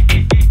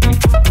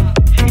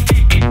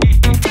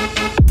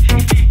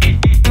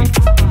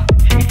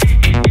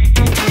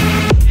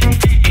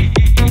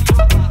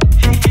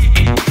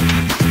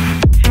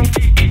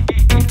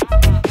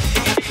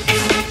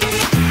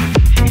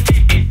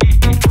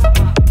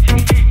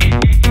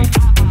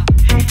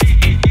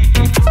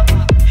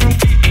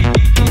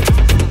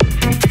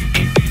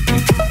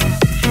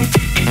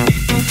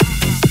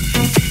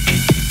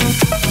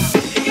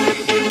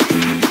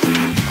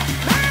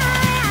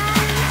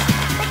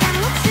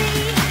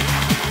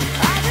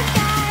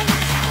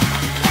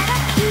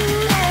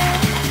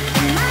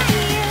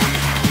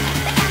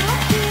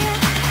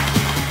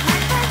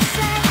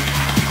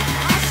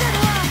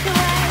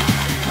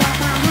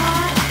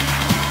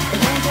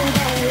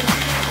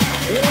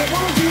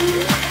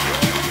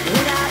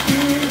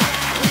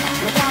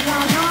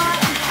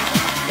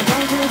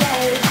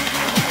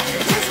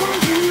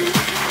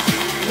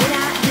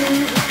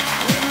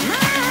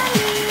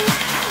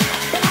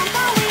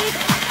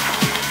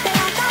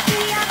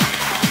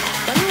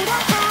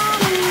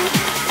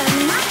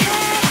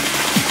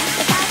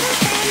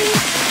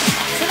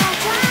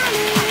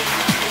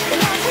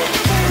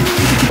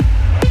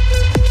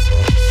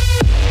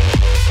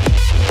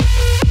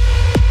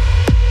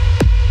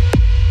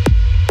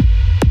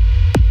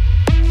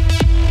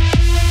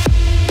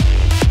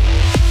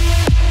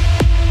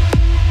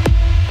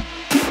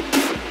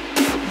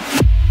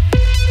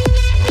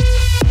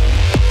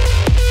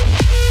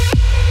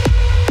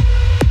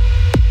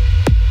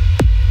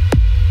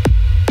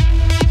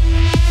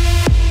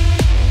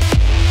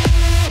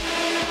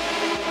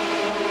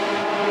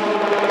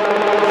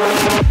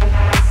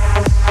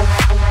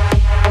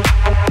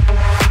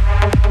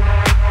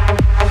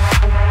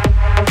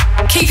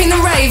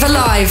 the rave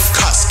alive.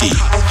 Kutski.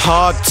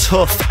 Hard,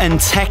 tough and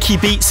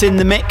techie beats in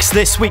the mix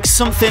this week.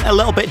 Something a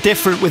little bit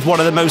different with one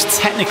of the most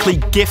technically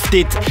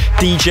gifted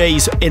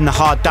DJs in the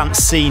hard dance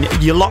scene.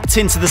 You're locked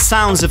into the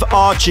sounds of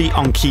Argy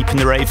on Keeping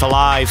the Rave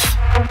Alive.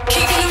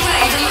 Keeping the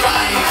rave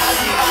alive.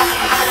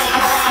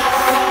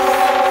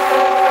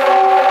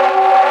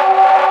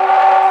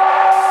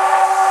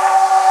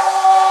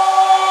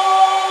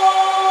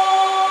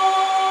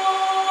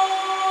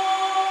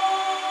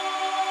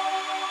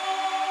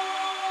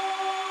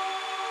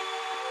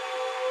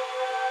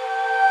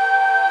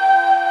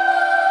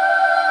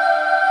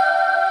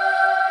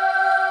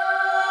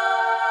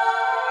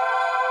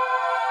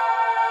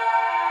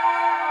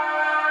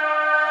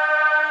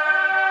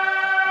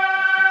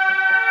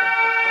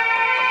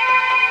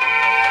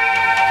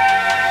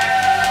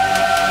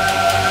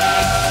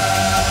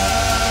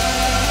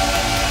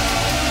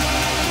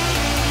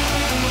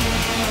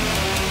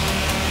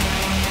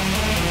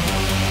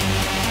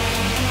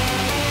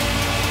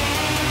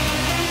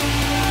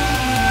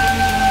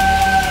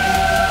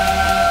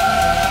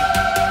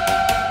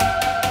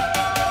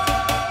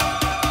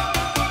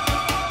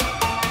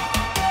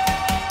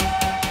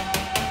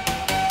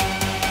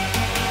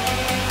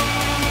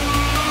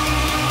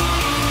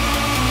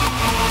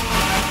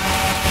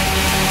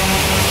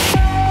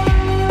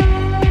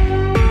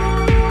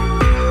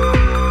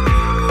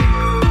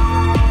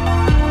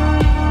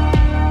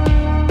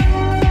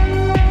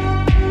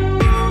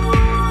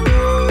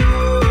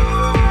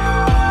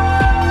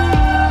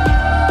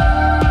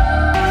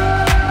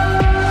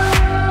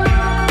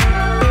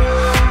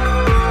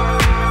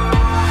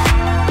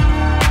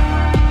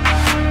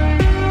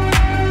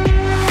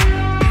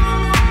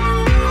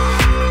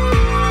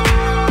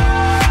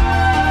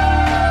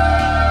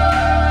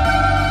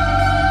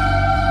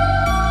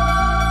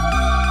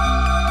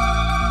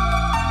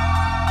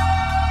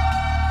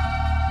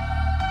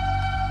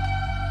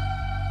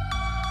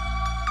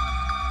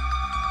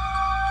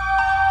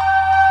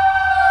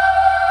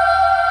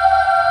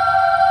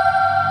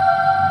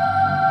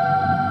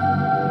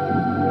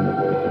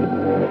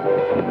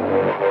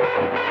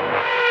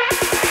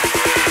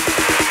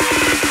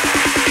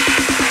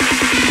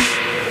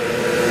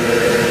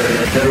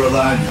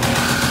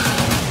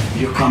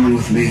 You're coming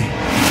with me.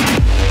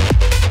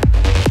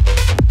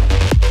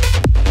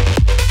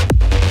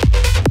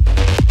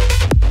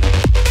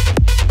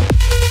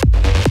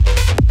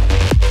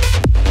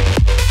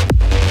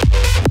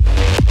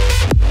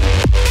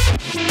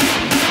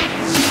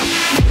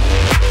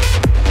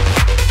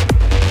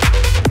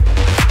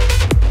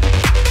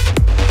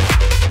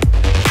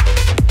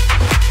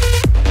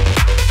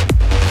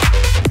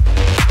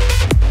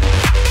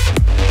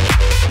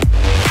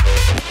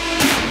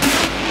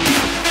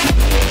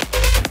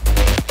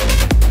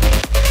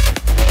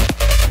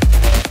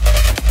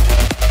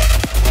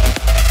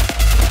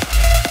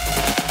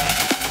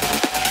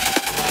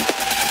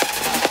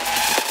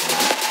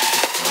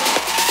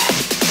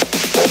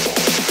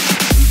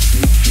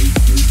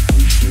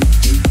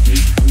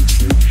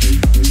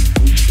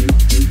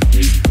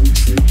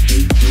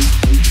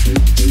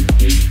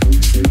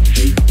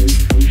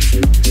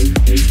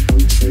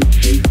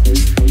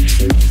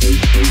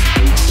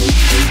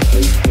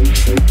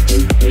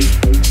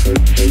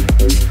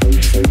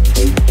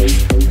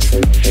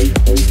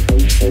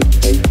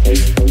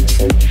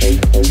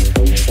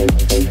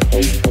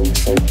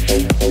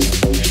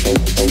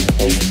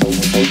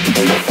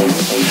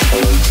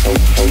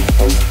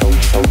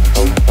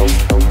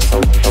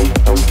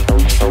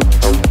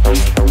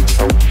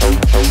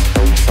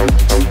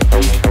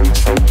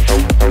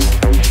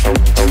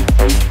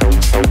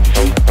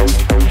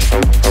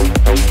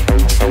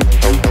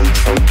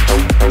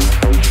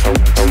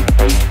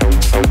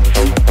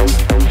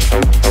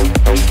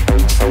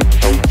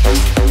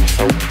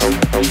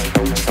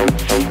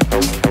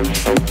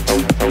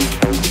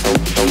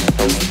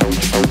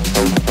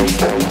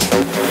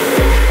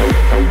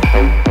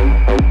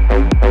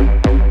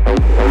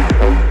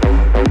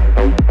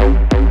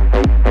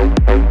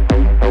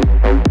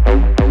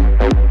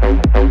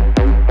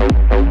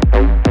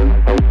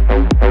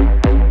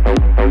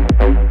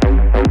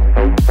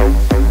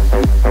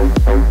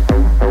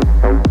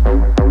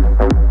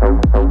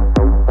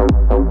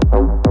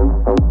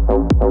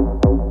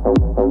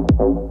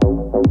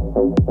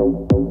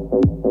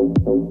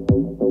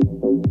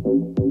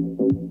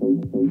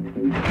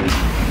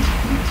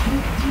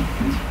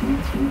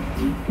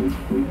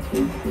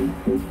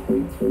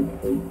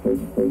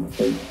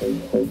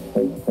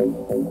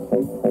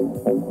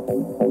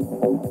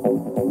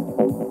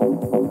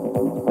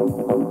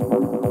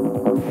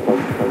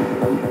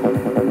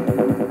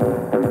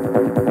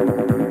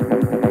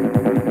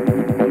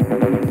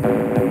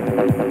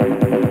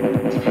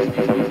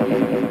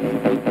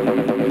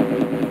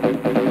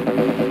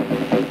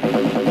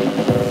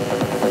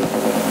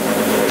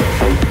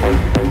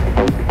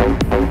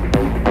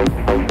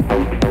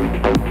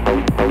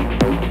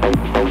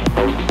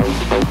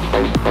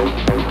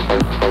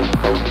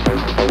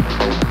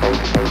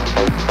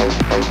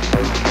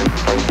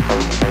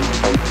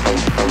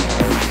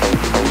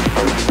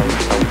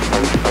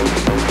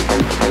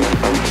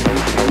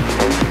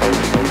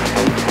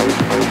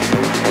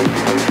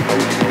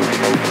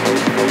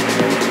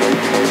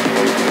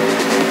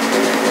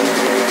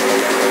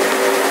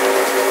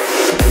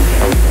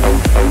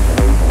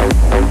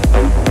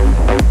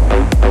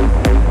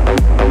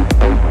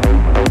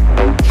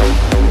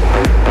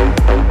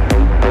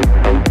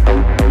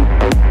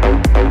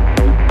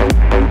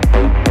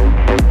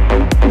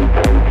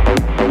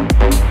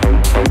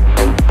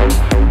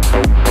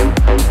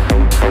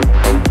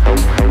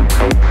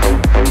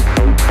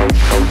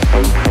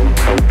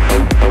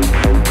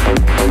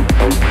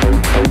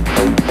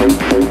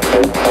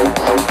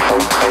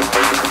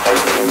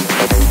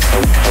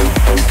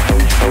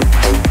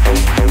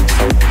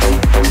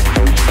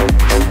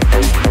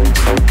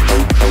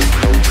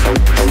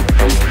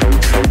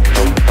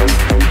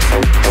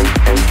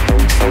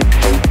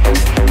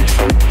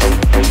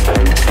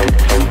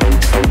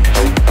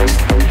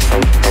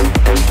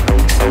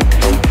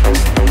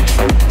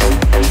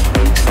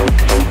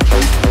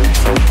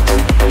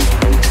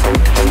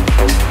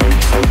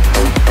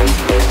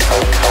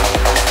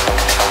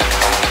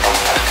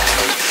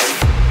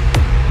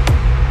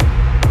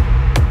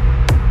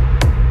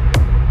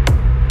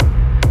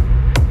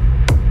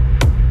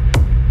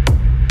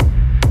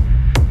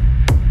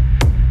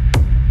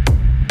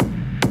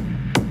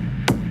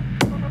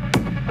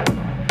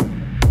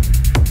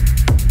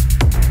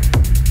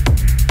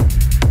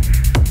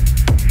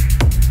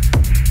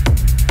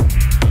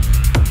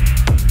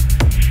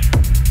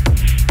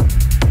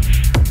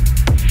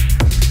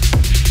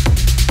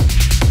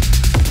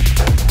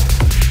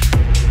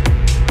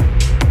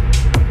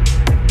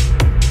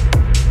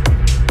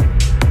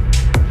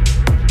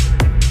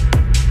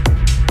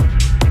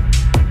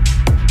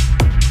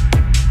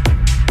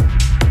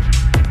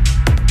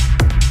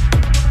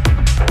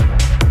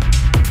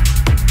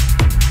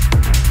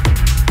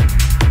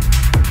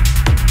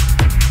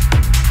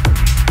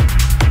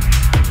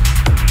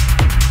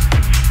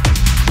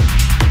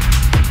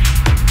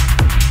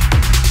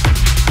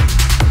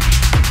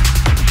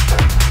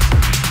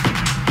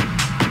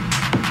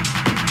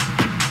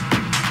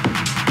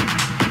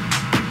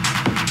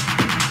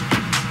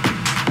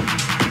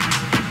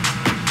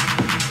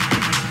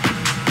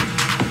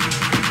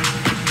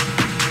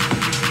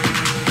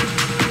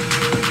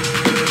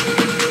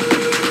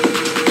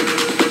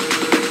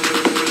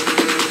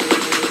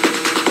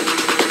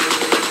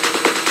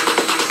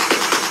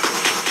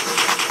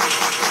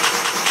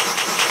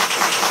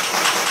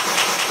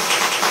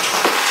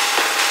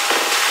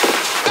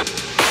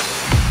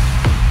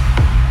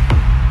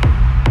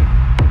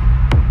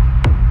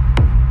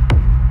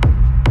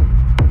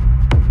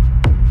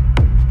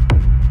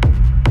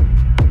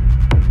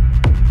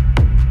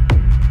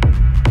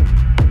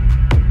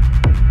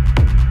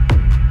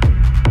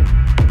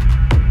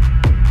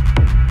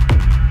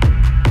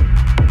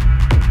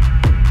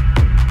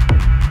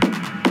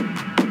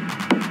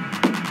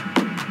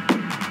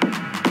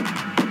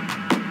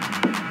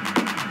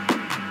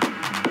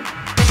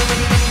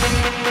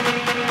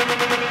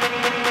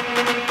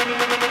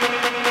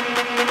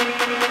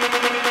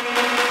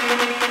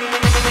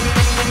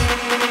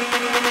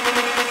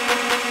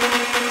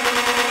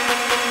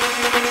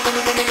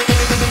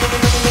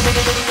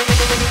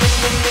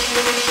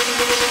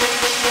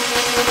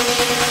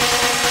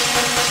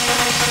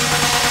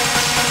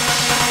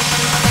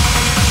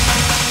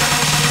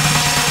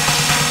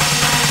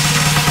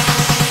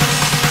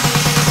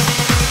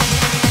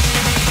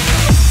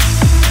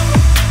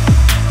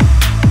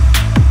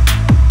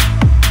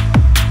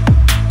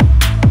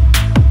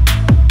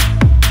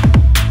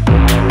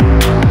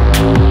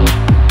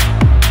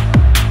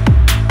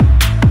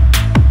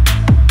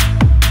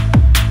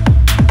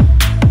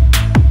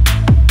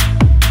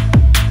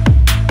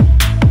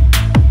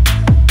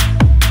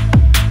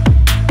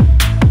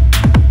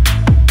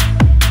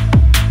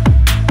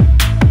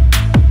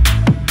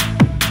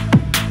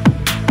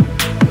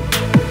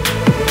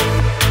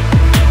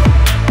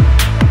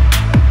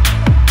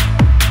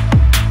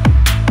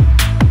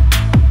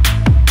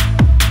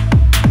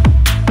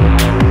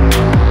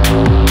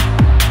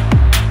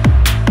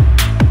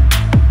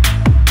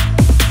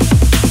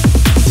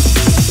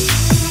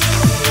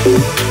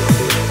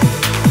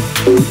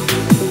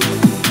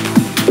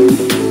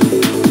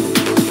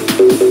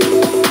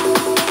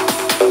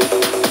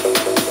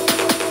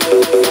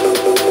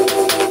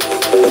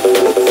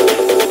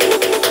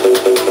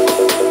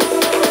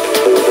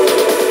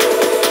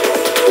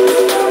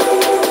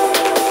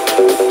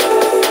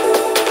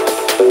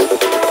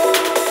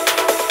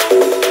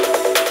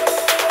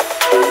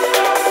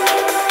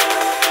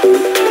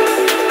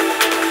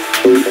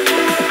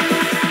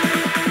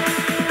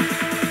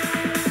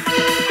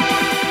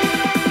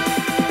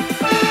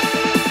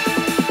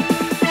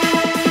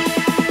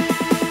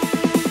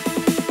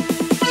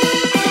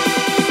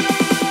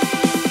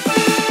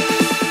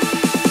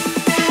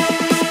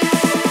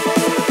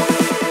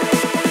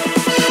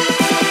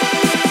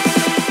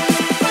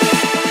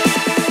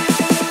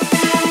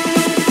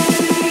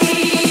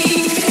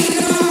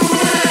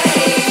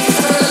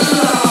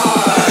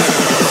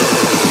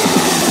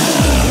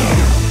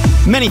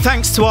 Many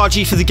thanks to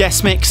Argy for the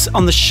guest mix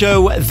on the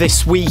show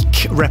this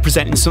week,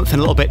 representing something a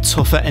little bit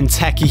tougher and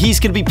techie. He's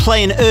going to be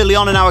playing early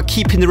on in our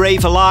Keeping the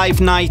Rave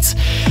Alive night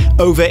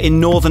over in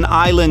Northern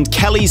Ireland.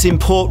 Kelly's in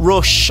Port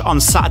Rush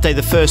on Saturday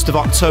the 1st of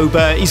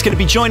October. He's going to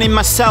be joining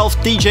myself,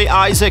 DJ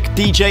Isaac,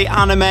 DJ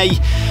Anime.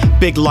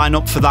 Big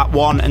lineup for that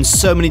one, and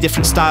so many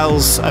different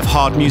styles of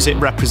hard music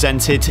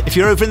represented. If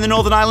you're over in the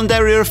Northern Ireland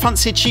area or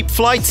fancy a cheap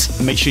flight,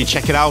 make sure you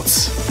check it out.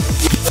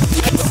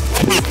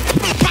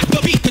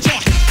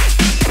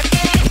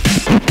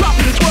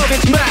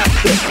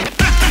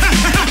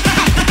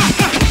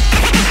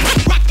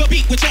 Rock the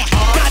beat with your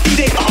heart.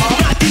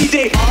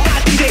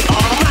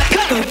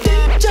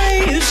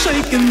 DJ is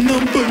shaking the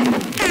boom.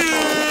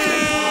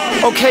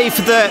 Okay,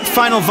 for the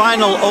final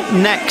vinyl up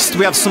next,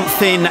 we have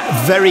something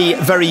very,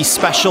 very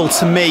special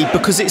to me,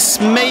 because it's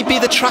maybe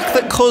the track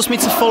that caused me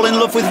to fall in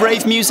love with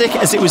rave music,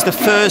 as it was the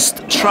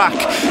first track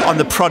on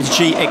the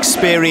Prodigy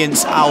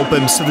Experience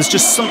album. So there's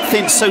just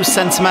something so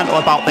sentimental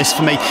about this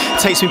for me. It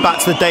takes me back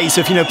to the days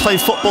of, playing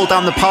football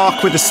down the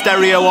park with the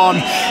stereo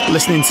on,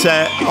 listening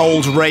to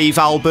old rave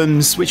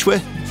albums, which were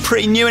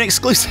pretty new and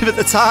exclusive at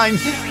the time.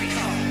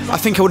 I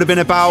think I would have been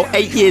about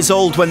 8 years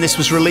old when this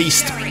was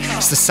released.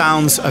 It's the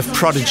sounds of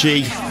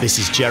Prodigy. This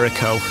is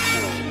Jericho.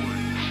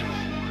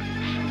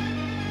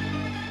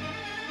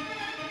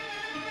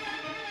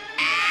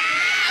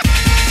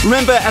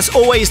 Remember, as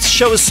always, to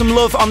show us some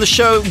love on the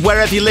show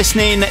wherever you're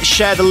listening.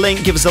 Share the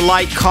link, give us a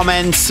like,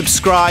 comment,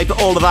 subscribe.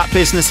 All of that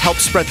business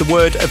helps spread the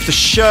word of the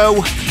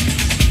show.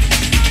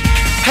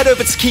 Head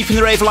over to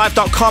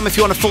keepingtheravealive.com if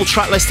you want a full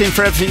track listing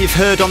for everything you've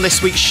heard on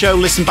this week's show.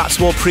 Listen back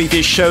to all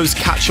previous shows,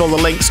 catch all the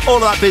links, all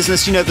of that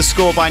business. You know the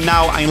score by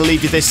now. I'm going to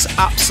leave you this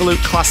absolute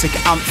classic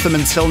anthem.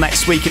 Until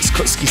next week, it's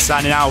Kutski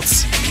signing out.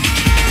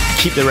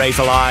 Keep the rave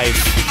alive.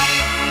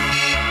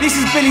 This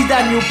is Billy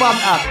Daniel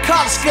Bunter.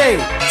 Kutski,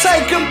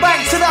 take them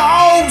back to the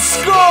old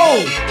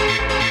school.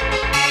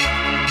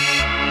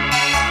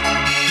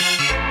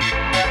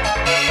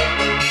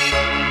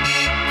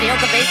 Feel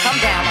the bass come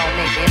down on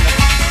me,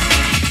 baby.